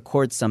you could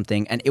record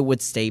something and it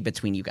would stay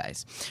between you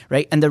guys,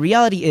 right? And the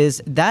reality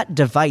is that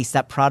device,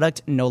 that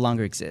product no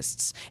longer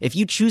exists. If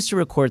you choose to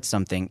record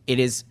something, it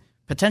is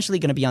potentially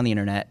going to be on the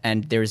internet,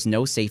 and there's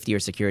no safety or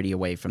security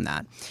away from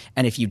that.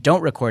 And if you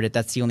don't record it,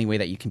 that's the only way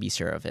that you can be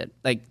sure of it.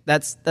 Like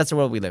that's the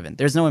world we live in.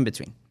 There's no in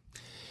between.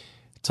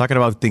 Talking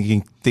about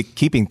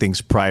keeping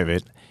things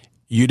private,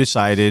 you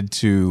decided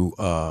to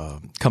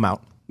come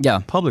out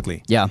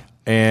publicly. Yeah.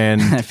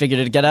 And I figured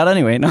it'd get out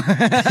anyway. No.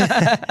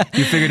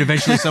 You figured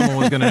eventually someone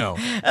was going to know.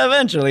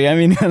 Eventually, I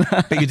mean.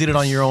 But you did it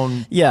on your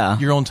own.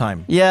 Your own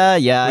time.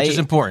 Yeah. Which is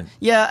important.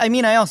 Yeah, I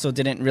mean, I also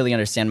didn't really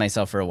understand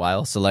myself for a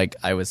while. So like,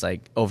 I was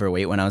like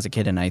overweight when I was a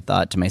kid, and I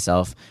thought to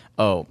myself,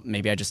 oh,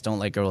 maybe I just don't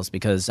like girls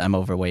because I'm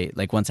overweight.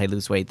 Like once I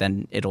lose weight,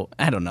 then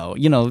I don't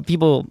know.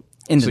 People.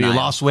 So you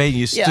lost weight, and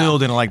you still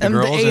didn't like the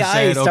girls. The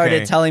AI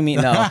started telling me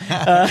no.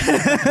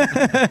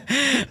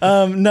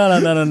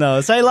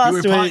 No. So I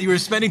lost weight. You were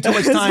spending too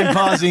much time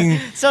pausing.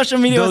 Social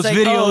media those was like,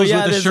 videos oh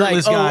yeah, with the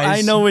shirtless guys.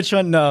 I know which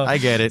one. No, I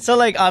get it. So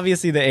like,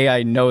 obviously the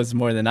AI knows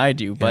more than I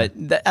do, but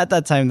at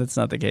that time that's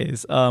not the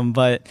case.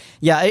 But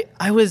yeah,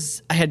 I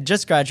had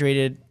just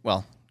graduated.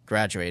 Well.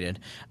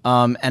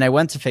 And I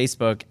went to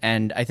Facebook,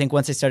 and I think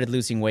once I started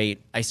losing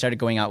weight, I started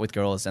going out with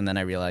girls, and then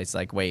I realized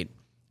like, wait,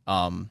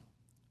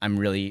 I'm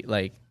really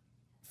like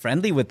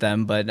friendly with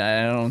them, but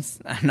I'm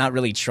not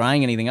really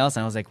trying anything else.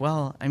 And I was like,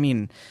 well, I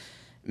mean,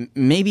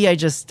 maybe I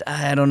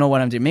don't know what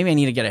I'm doing. Maybe I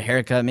need to get a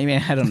haircut. Maybe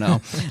I don't know.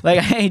 Like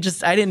I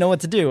didn't know what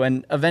to do.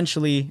 And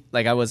eventually,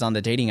 like I was on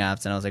the dating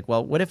apps, and I was like,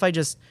 well, what if I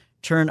just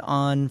turn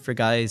on for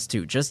guys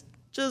too? Just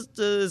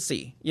to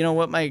see,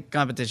 what my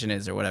competition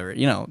is or whatever,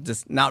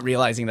 just not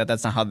realizing that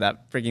that's not how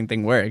that freaking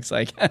thing works.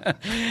 Like,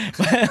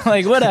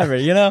 like whatever,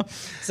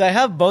 So I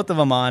have both of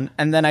them on,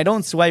 and then I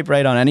don't swipe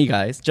right on any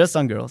guys, just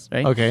on girls,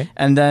 right? Okay.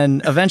 And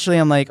then eventually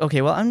I'm like,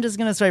 okay, well, I'm just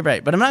going to swipe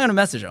right, but I'm not going to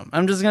message them.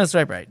 I'm just going to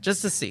swipe right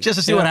just to see. Just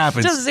to see what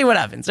happens. Just to see what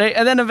happens, right?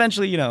 And then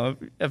eventually, a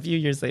few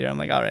years later, I'm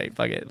like, all right,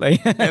 fuck it.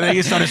 Like, and then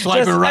you started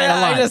swiping right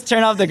a lot. I just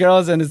turn off the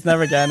girls, and it's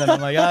never again. And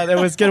I'm like, it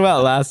was good while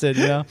it lasted,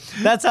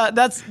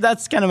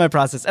 That's kind of my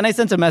process. And I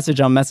sent a message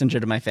on Messenger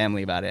to my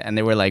family about it, and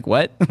they were like,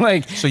 what?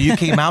 Like, so you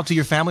came out to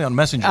your family on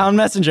Messenger? On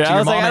Messenger. To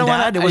your mom and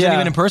dad? It wasn't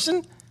even in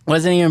person?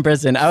 Wasn't even in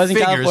person. I was in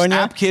California.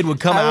 App Kid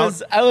would come out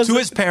to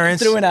his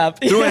parents through an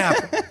app.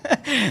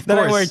 That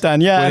I worked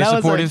on. Yeah. Were they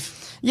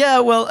supportive?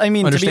 Well, I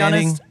mean, to be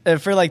honest,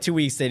 for like 2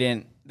 weeks, they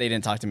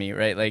didn't talk to me,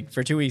 right? Like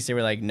for 2 weeks, they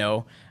were like,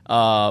 no.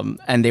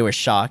 And they were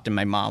shocked, and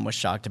my mom was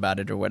shocked about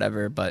it or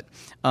whatever. But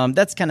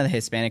that's kind of the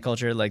Hispanic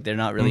culture. Like they're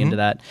not really into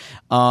that.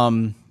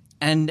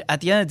 And at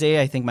the end of the day,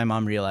 I think my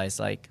mom realized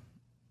like,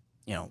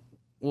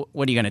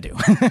 what are you going to do?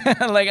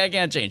 Like, I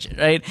can't change it,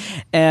 right?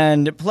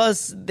 And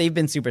plus, they've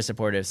been super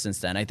supportive since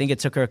then. I think it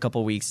took her a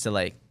couple weeks to,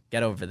 like,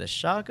 get over the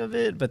shock of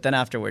it. But then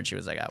afterwards, she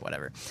was like,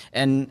 whatever.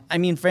 And, I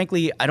mean,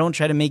 frankly, I don't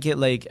try to make it,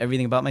 like,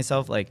 everything about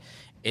myself. Like,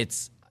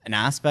 it's an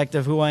aspect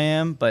of who I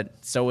am, but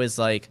so is,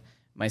 like,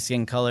 my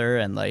skin color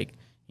and, like,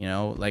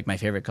 like, my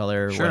favorite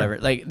color or whatever.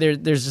 Like,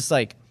 there's just,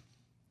 like,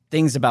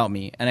 things about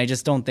me. And I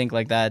just don't think,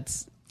 like,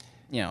 that's...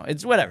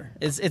 it's whatever.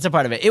 It's a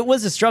part of it. It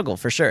was a struggle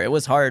for sure. It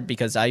was hard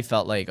because I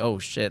felt like, oh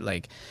shit,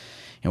 like,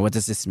 what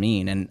does this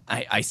mean? And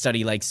I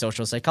study like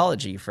social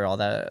psychology for all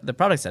the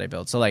products that I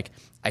build. So like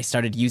I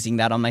started using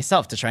that on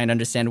myself to try and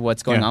understand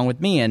what's going on with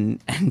me.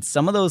 And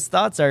some of those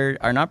thoughts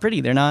are not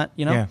pretty. They're not,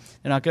 they're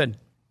not good.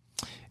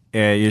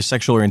 Your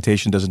sexual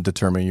orientation doesn't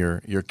determine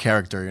your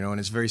character, and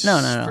it's very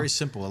very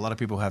simple. A lot of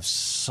people have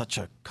such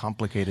a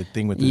complicated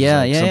thing with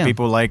this. Some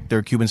people like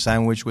their Cuban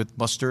sandwich with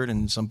mustard,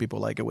 and some people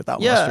like it without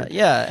mustard.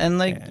 Yeah, and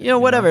like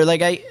whatever.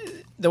 Like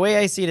the way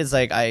I see it is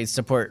like I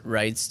support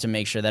rights to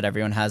make sure that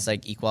everyone has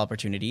like equal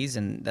opportunities,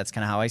 and that's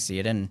kind of how I see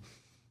it. And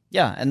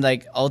and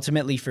like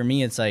ultimately for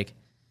me, it's like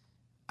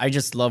I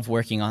just love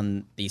working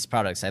on these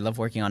products. I love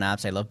working on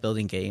apps. I love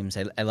building games.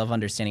 I love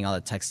understanding all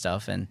the tech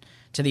stuff, and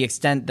to the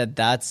extent that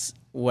that's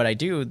what I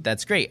do,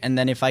 that's great. And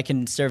then if I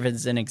can serve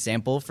as an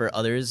example for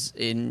others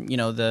in,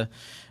 the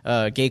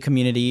gay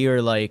community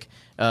or like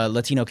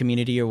Latino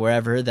community or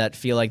wherever that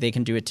feel like they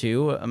can do it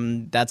too,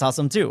 that's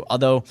awesome too.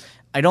 Although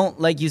I don't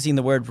like using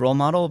the word role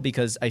model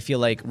because I feel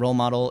like role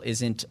model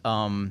isn't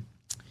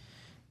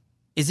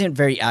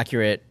very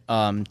accurate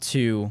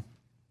to...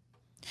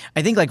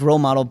 I think like role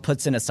model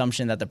puts an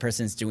assumption that the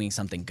person's doing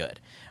something good,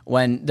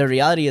 when the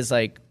reality is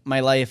like my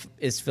life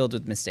is filled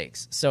with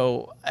mistakes.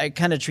 So I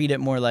kind of treat it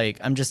more like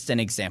I'm just an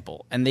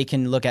example, and they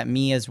can look at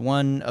me as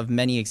one of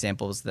many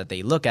examples that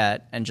they look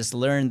at and just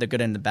learn the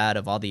good and the bad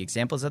of all the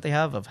examples that they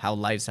have of how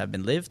lives have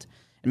been lived,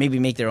 and maybe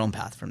make their own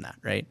path from that,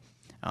 right?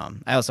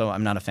 I'm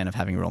not a fan of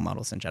having role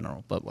models in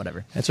general, but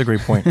whatever. That's a great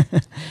point.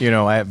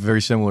 I have a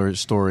very similar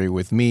story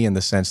with me in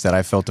the sense that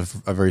I felt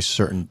a very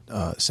certain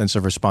sense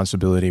of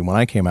responsibility when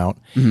I came out,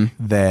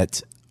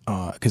 that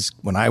because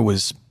when I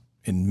was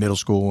in middle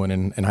school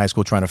and in high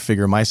school trying to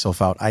figure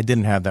myself out, I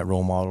didn't have that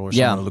role model or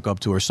someone to look up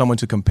to or someone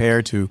to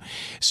compare to.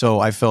 So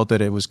I felt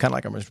that it was kind of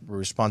like a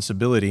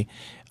responsibility,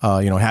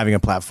 having a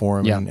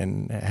platform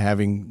and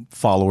having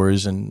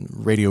followers and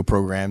radio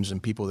programs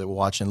and people that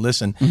watch and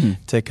listen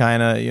to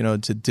kind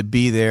of, to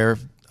be there,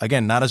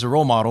 again, not as a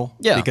role model,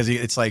 because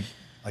it's like,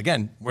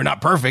 again, we're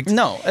not perfect.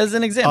 No, as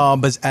an example.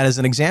 But as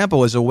an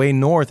example, as a way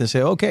north and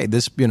say, okay,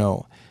 this,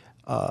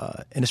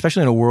 and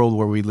especially in a world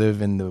where we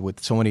live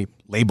with so many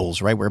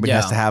labels, right? Where everybody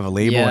has to have a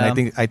label,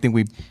 and I think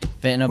we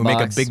fit in a we box.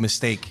 make a big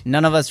mistake.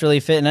 None of us really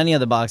fit in any of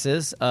the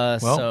boxes.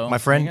 My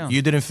friend,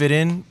 you didn't fit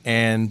in,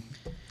 and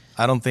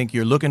I don't think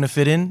you're looking to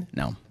fit in.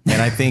 No,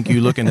 and I think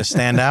you're looking to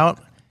stand out,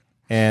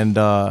 and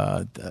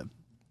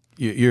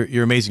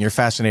you're amazing. You're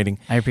fascinating.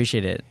 I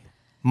appreciate it.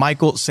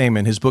 Michael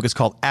Saiman, his book is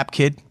called App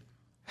Kid: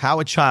 How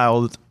a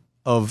Child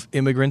of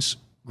Immigrants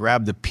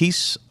Grabbed a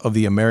Piece of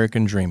the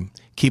American Dream.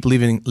 Keep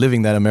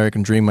living that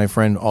American dream, my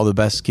friend. All the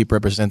best. Keep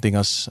representing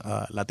us,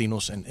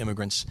 Latinos and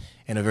immigrants,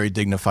 in a very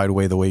dignified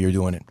way, the way you're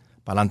doing it.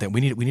 Palante.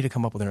 We need to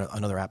come up with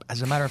another app.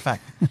 As a matter of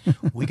fact,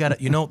 we got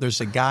to, there's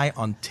a guy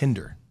on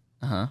Tinder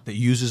that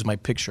uses my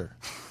picture.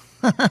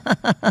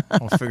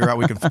 We'll figure out,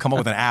 we can come up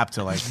with an app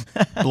to like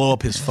blow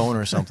up his phone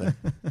or something.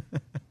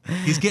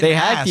 He's getting They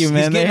hacked you,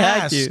 man. They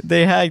hacked you.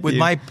 They hacked with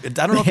you. I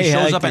don't know if he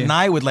shows up at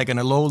night with like a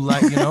low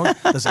light,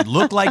 does it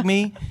look like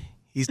me?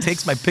 He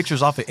takes my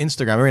pictures off of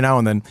Instagram every now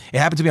and then. It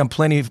happened to be on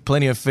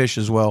Plenty of Fish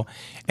as well.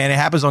 And it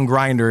happens on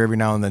Grindr every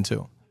now and then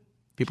too.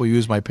 People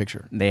use my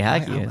picture. They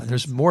hack you.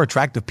 There's more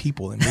attractive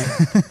people than me.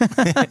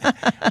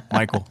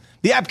 Michael.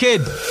 The App Kid.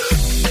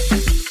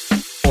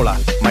 Hola,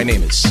 my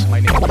name is.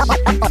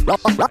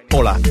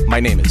 Hola,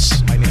 my name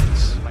is.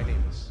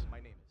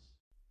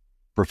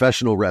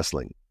 Professional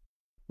wrestling,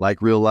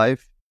 like real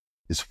life,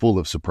 is full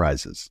of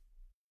surprises.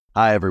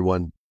 Hi,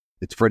 everyone.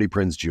 It's Freddie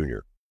Prinze Jr.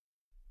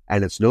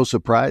 And it's no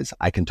surprise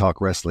I can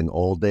talk wrestling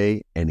all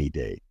day, any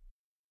day.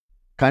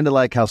 Kind of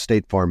like how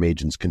State Farm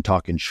agents can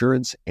talk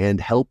insurance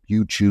and help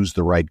you choose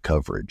the right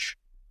coverage.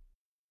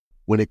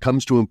 When it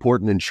comes to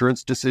important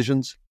insurance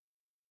decisions,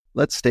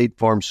 let State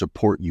Farm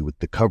support you with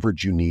the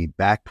coverage you need,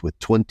 backed with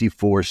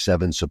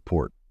 24/7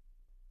 support.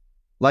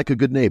 Like a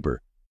good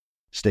neighbor,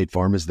 State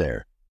Farm is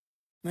there.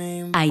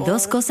 Hay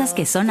dos cosas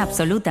que son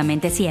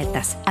absolutamente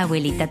ciertas.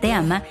 Abuelita te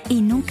ama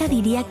y nunca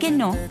diría que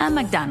no a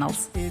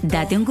McDonald's.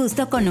 Date un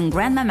gusto con un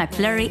Grandma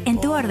McFlurry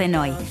en tu orden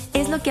hoy.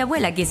 Es lo que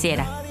abuela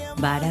quisiera.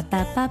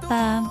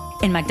 Ba-da-pa-pa-pa.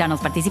 En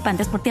McDonald's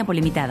participantes por tiempo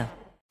limitado.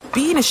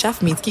 Being a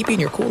chef means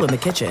keeping your cool in the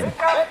kitchen.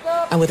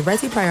 And with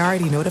Resi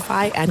Priority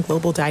Notify and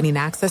Global Dining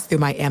Access through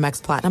my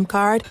Amex Platinum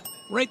card,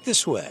 right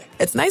this way.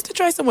 It's nice to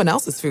try someone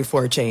else's food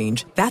for a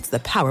change. That's the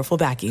powerful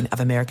backing of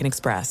American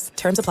Express.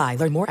 Terms apply.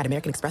 Learn more at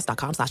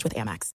americanexpress.com/withAmex.